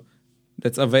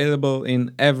available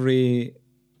in every,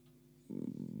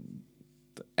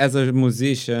 as a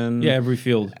musician. Yeah, every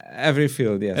field. Every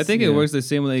field. Yes, I think it works the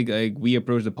same way like we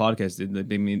approach the podcast.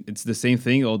 I mean, it's the same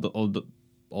thing,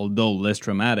 although less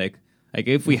dramatic. Like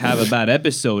if we have a bad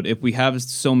episode, if we have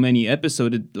so many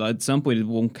episodes, at some point it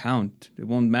won't count. It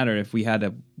won't matter if we had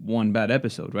one bad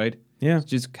episode, right? Yeah.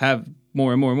 Just have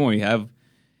more and more and more. You have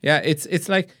Yeah, it's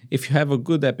like if you have a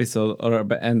good episode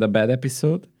and a bad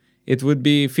episode, it would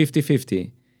be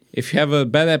 50-50. If you have a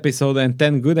bad episode and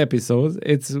 10 good episodes,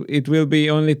 it will be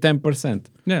only 10%.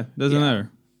 doesn't matter.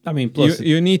 I mean, plus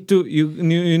You need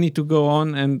to go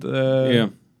on and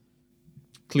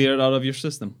Clear it out of your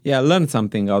system. learn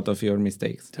something out of your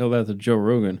mistakes. tell that to Joe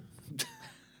Rogan.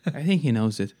 I think he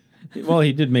knows it. Well,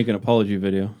 he did make an apology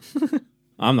video.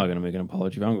 I'm not gonna make an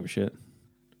apology. I don't give a shit.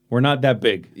 We're not that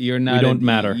big. You're not. We don't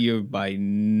matter. You're by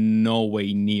no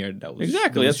way near that.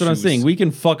 Exactly. That's what I'm saying. We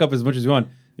can fuck up as much as we want.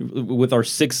 With our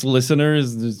 6 listeners,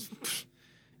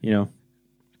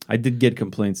 I did get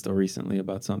complaints though recently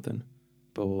about something,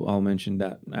 but I'll mention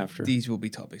that after. These will be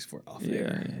topics for off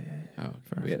air. Oh,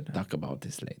 we'll talk about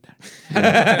this later.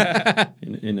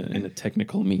 in a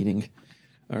technical meeting.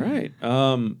 All right.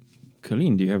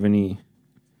 Colleen, do you have any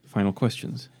final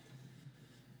questions?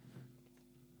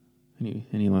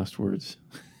 Any last words?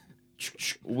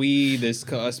 We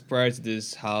discussed prior to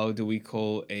this how do we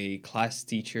call a class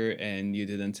teacher, and you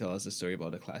didn't tell us the story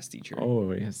about the class teacher.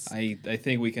 Oh yes. I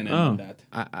think we can end on that.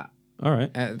 All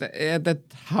right.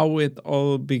 That's how it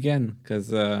all began,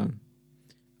 because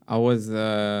I was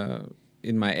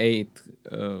in my 8th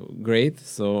grade,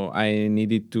 so I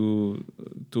needed to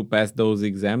pass those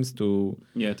exams to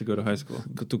go to high school.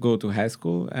 go to high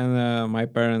school, and my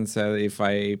parents said if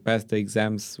I pass the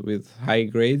exams with high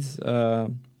grades,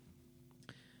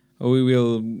 we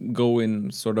will go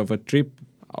in sort of a trip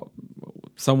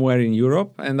somewhere in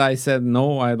Europe. And I said,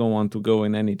 no, I don't want to go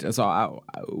in any trip. So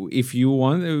if you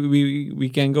want, we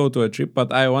can go to a trip,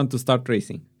 but I want to start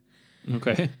racing.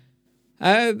 Okay.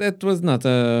 That was not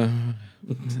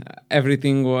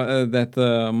everything that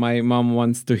my mom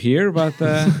wants to hear, but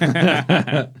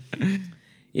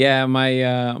yeah,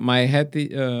 my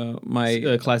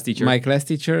Class teacher. my class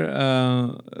teacher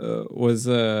was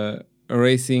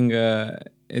racing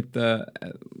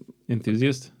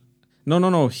Enthusiast.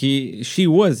 No. She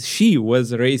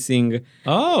was racing.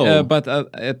 Oh. But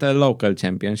at a local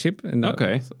championship. And,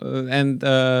 Okay.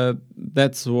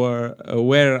 That's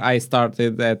where I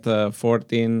started at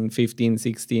 14, 15,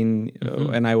 16,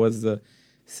 when I was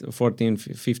 14,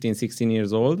 15, 16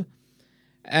 years old.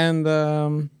 And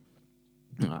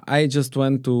I just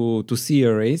went to see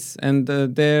a race, and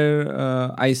there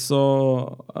I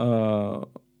saw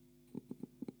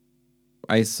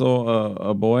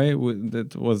a boy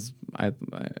that was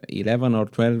 11 or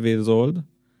 12 years old.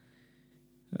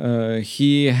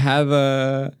 He had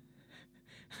a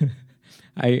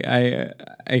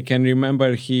I can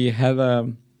remember he had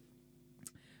a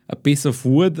piece of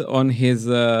wood on his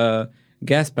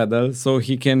gas pedal so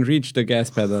he can reach the gas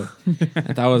pedal.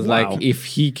 And I was Wow. like, if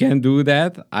he can do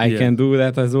that, I can do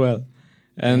that as well.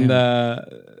 And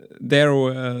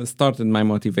there started my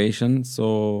motivation.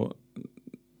 So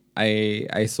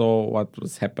I saw what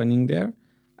was happening there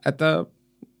at a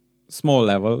small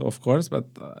level, of course, but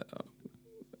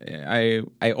I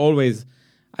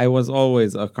was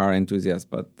always a car enthusiast,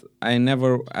 but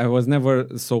I was never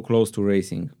so close to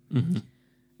racing. Mm-hmm.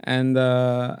 And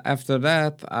after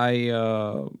that, I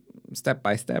step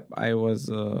by step I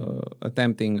was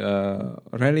attempting a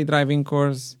rally driving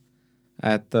course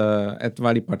at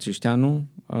Vali Parcișteanu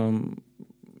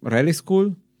rally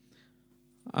school,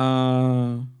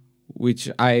 which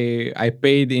I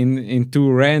paid in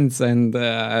 2 rents, and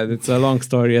it's a long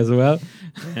story as well.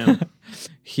 Yeah.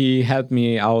 He helped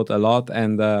me out a lot,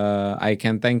 and I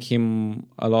can thank him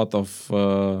a lot of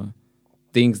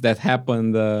things that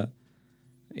happened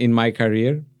in my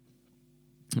career.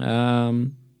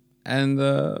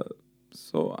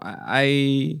 So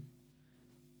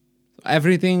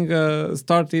everything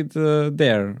started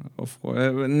there. Of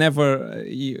course, never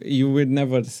you would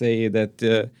never say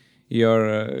that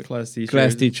your Class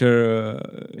teacher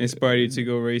inspired you to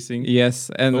go racing.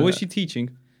 Yes, and What was she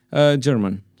teaching?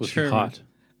 German. Was she Sure. hot?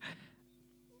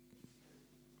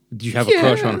 Did you have a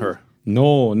crush on her?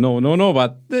 No.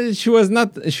 But she was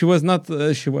not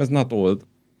old.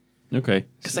 Okay.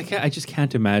 Because I just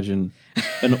can't imagine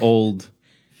an old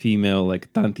female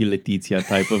like Tanti Letizia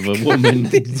type of a woman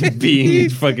being a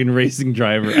fucking racing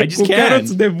driver. I just can't. I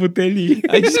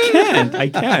just can't. I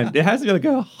can't. It has to be like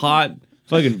a hot,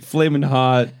 fucking flaming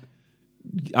hot,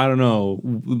 I don't know,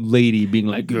 lady being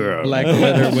like, girl. Black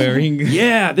leather wearing.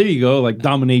 Yeah, there you go. Like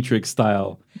dominatrix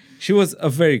style. She was a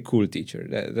very cool teacher.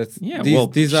 Yeah,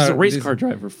 these she's a race car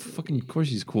driver. Fucking, of course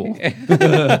she's cool.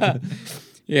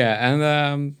 Yeah,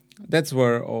 and that's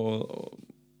where all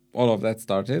of that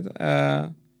started.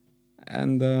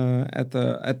 And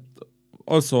at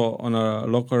also on a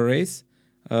local race,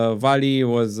 Vali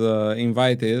was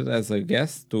invited as a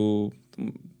guest to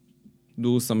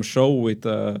do some show with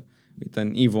an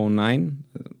Evo 9,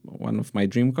 one of my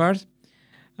dream cars.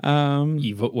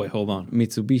 Wait, hold on.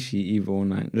 Mitsubishi Evo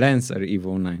 9, Lancer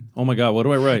Evo 9. Oh my God, what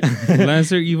do I write?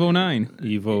 Lancer Evo 9.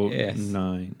 Evo Yes.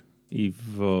 9.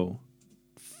 Evo.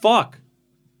 Fuck.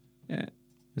 Yeah.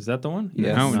 Is that the one?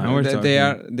 Yes. Now we're they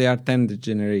are 10th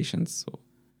generations. So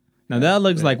Now that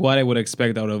looks like what I would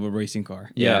expect out of a racing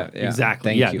car. Yeah,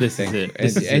 exactly. Thank Yeah, you. this Thank is you. it.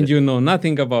 This is And it. you know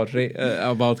nothing about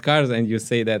cars, and you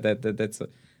say that's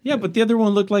Yeah, but the other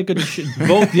one looked like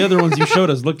both the other ones you showed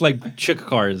us looked like chick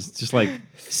cars, just like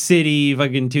city,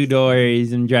 fucking 2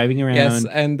 doors and driving around. Yes,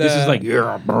 and this is like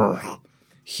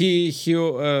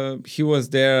he was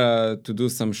there to do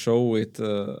some show with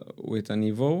an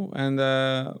Evo, and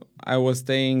I was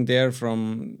staying there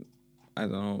from, I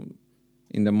don't know,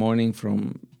 in the morning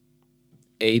from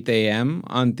 8 a.m.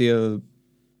 until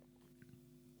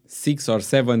 6 or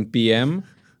 7 p.m.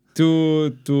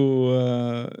 to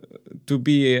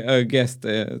be a guest,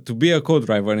 to be a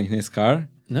co-driver in his car.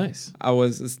 nice. I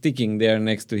was sticking there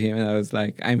next to him, and I was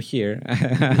like, "I'm here.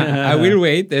 I will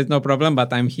wait. There's no problem, but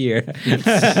I'm here."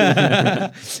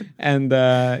 And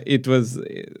it was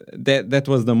that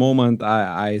was the moment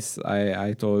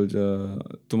I told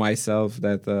to myself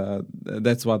that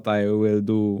that's what I will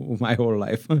do my whole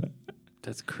life.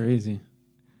 That's crazy.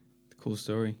 Cool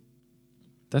story.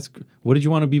 What did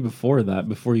you want to be before that?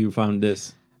 Before you found this?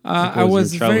 I was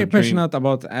was your childhood very dream? passionate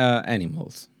about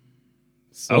animals.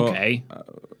 So, Okay.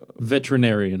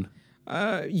 Veterinarian,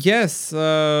 Yes.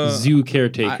 zoo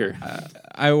caretaker,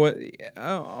 I was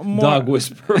more, dog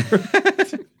whisperer.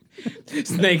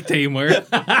 Snake tamer.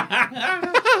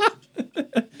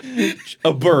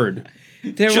 A bird.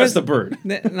 There Just was a bird.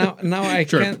 Now I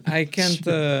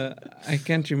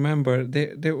can't remember.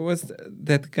 There was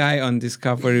that guy on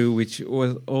Discovery, which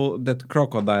was that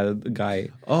crocodile guy.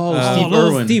 Oh, Steve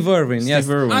Irwin. Steve Irwin. Yes,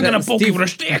 Irwin. I'm gonna That poke you Steve- with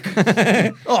a stick.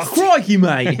 Oh, crikey,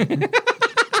 mate.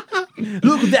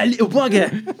 Look at that little bugger.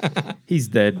 He's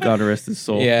dead. God rest his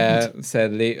soul. Yeah,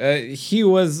 sadly, he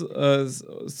was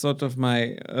sort of my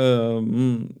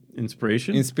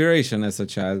Inspiration? inspiration as a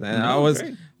child, and I Oh, was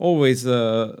great. always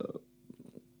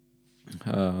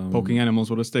Poking animals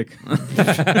with a stick.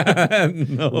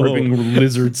 Ripping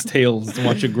lizards' tails to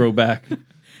watch it grow back.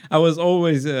 I was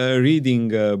always reading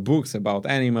books about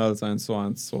animals and so on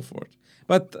and so forth.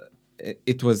 But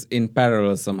it was in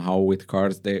parallel somehow with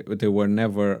cars. They were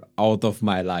never out of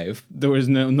my life. There was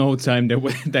no time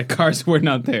that cars were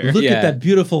not there. Look Yeah. at that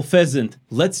beautiful pheasant.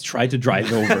 Let's try to drive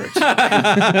over it.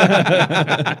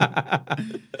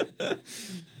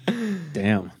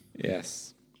 Damn.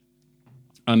 Yes.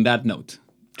 On that note, On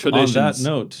traditions. that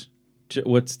note,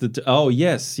 what's the... oh,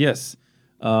 yes. That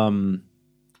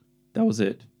was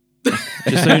it.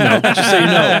 Just so you know.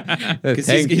 Because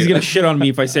Thank he's you. going to shit on me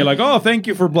if I say like, oh, thank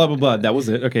you for blah, blah, blah. That was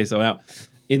it. Okay, so now,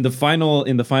 in the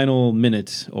final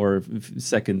minute or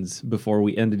seconds before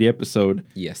we ended the episode,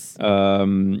 Yes.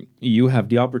 you have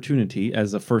the opportunity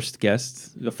as a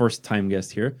first-time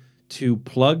guest here, to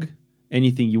plug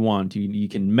anything you want. You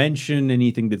can mention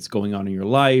anything that's going on in your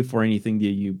life or anything that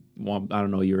you want, I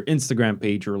don't know, your Instagram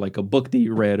page or like a book that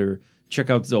you read or check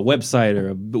out the website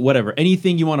or whatever.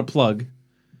 Anything you want to plug,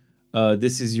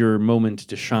 this is your moment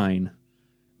to shine,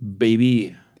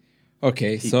 baby.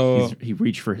 Okay, so He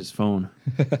reached for his phone.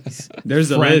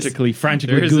 There's a frantically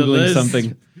There's a Googling list.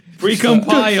 something.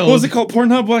 Precompiled. What was it called?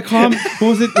 Pornhub.com?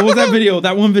 What was that video?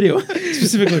 That one video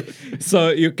specifically. so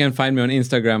you can find me on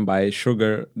Instagram by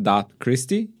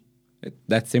sugar.christy.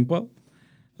 That's simple.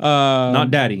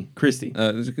 Not Daddy, Christy.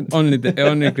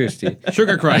 Only Christy.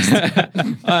 Sugar Christ.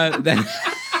 Then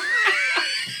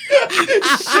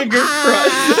Sugar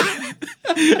Crush.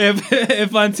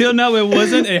 if until now it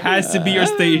wasn't, it has to be your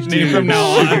stage name from now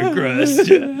on. Sugar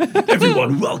Crust.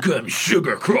 Everyone, welcome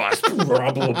Sugar Crust.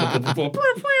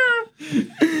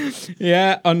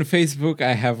 yeah, on Facebook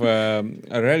I have a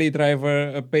rally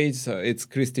driver page. So it's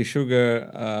Christy Sugar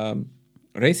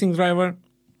Racing Driver.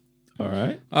 All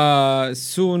right.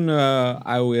 Soon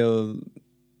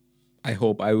I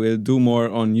hope I will do more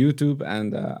on YouTube,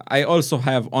 and I also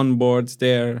have onboards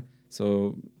there.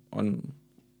 So on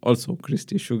also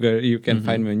Christy Sugar, you can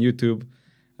find me on YouTube.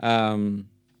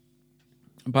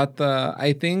 But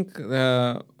I think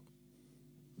the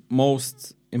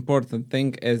most important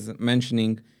thing is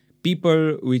mentioning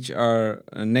people which are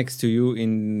next to you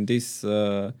in this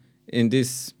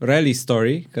rally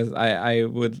story, because I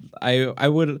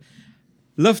would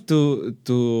love to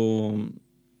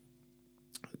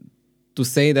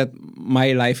say that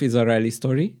my life is a rally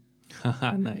story.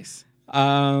 Nice.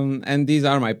 And these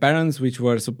are my parents, which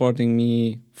were supporting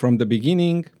me from the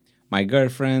beginning, my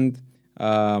girlfriend,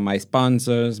 my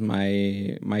sponsors,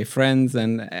 my friends,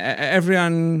 and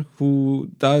everyone who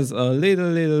does a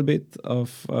little bit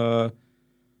of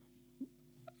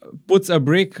puts a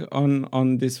brick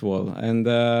on this wall. And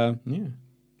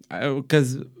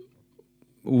because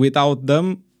without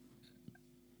them,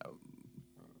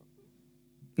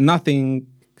 nothing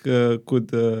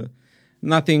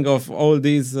nothing of all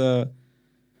these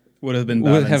Would have been would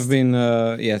balanced. have been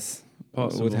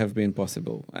Possible. would have been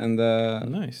possible. And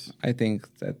Nice. I think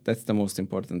that's the most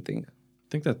important thing, I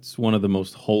think that's one of the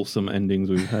most wholesome endings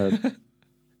we've had.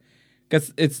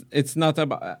 because it's not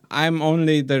about I'm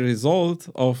only the result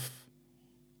of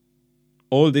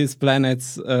all these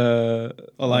planets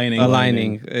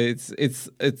aligning. It's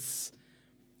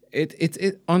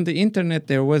on the internet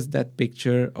there was that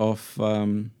picture of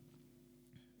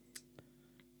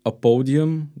a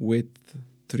podium with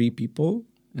 3 people,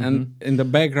 and in the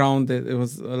background there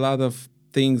was a lot of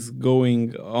things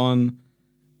going on.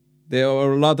 There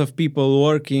were a lot of people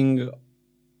working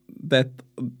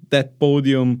that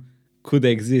podium could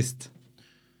exist.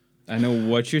 I know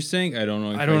what you're saying. I don't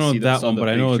know. If I don't know see that this on one, the but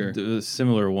I know picture. a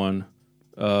similar one.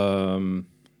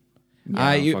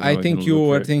 I think you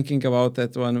were thinking about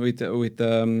that one with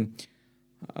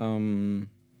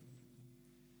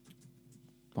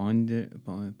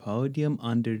Podium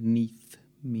underneath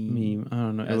me. meme. I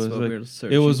don't know. That's what we're It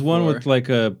searching was one for. with like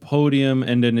a podium,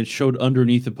 and then it showed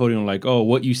underneath the podium, like, oh,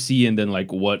 what you see, and then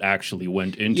like what actually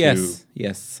went into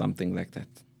yes, something like that.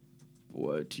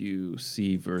 what you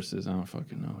see versus I don't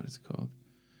fucking know what it's called.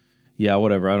 Yeah,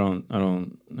 whatever. I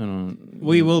don't.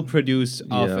 We will produce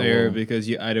off air well- because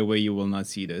either way you will not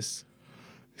see this.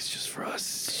 It's just for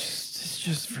us. It's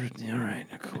just for. All right.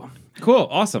 Cool.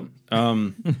 Awesome.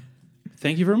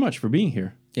 Thank you very much for being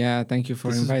here. Yeah, thank you for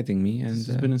This is- inviting me, and This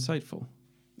has been insightful.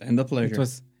 And the pleasure.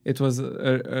 it was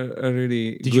a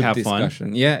really Did good you have fun?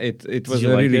 discussion. Yeah, it was you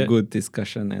a like really it? good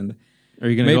discussion, and Are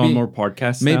you gonna go on Maybe- more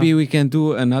podcasts? maybe now? we can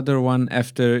do another one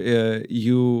after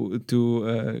you two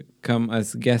come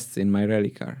as guests in my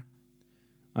rally car.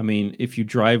 I mean, if you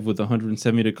drive with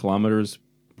 170 kilometers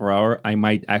per hour, I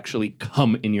might actually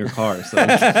come in your car. So I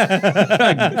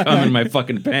come in my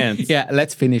fucking pants. Yeah,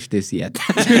 let's finish this yet.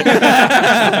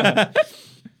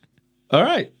 All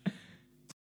right.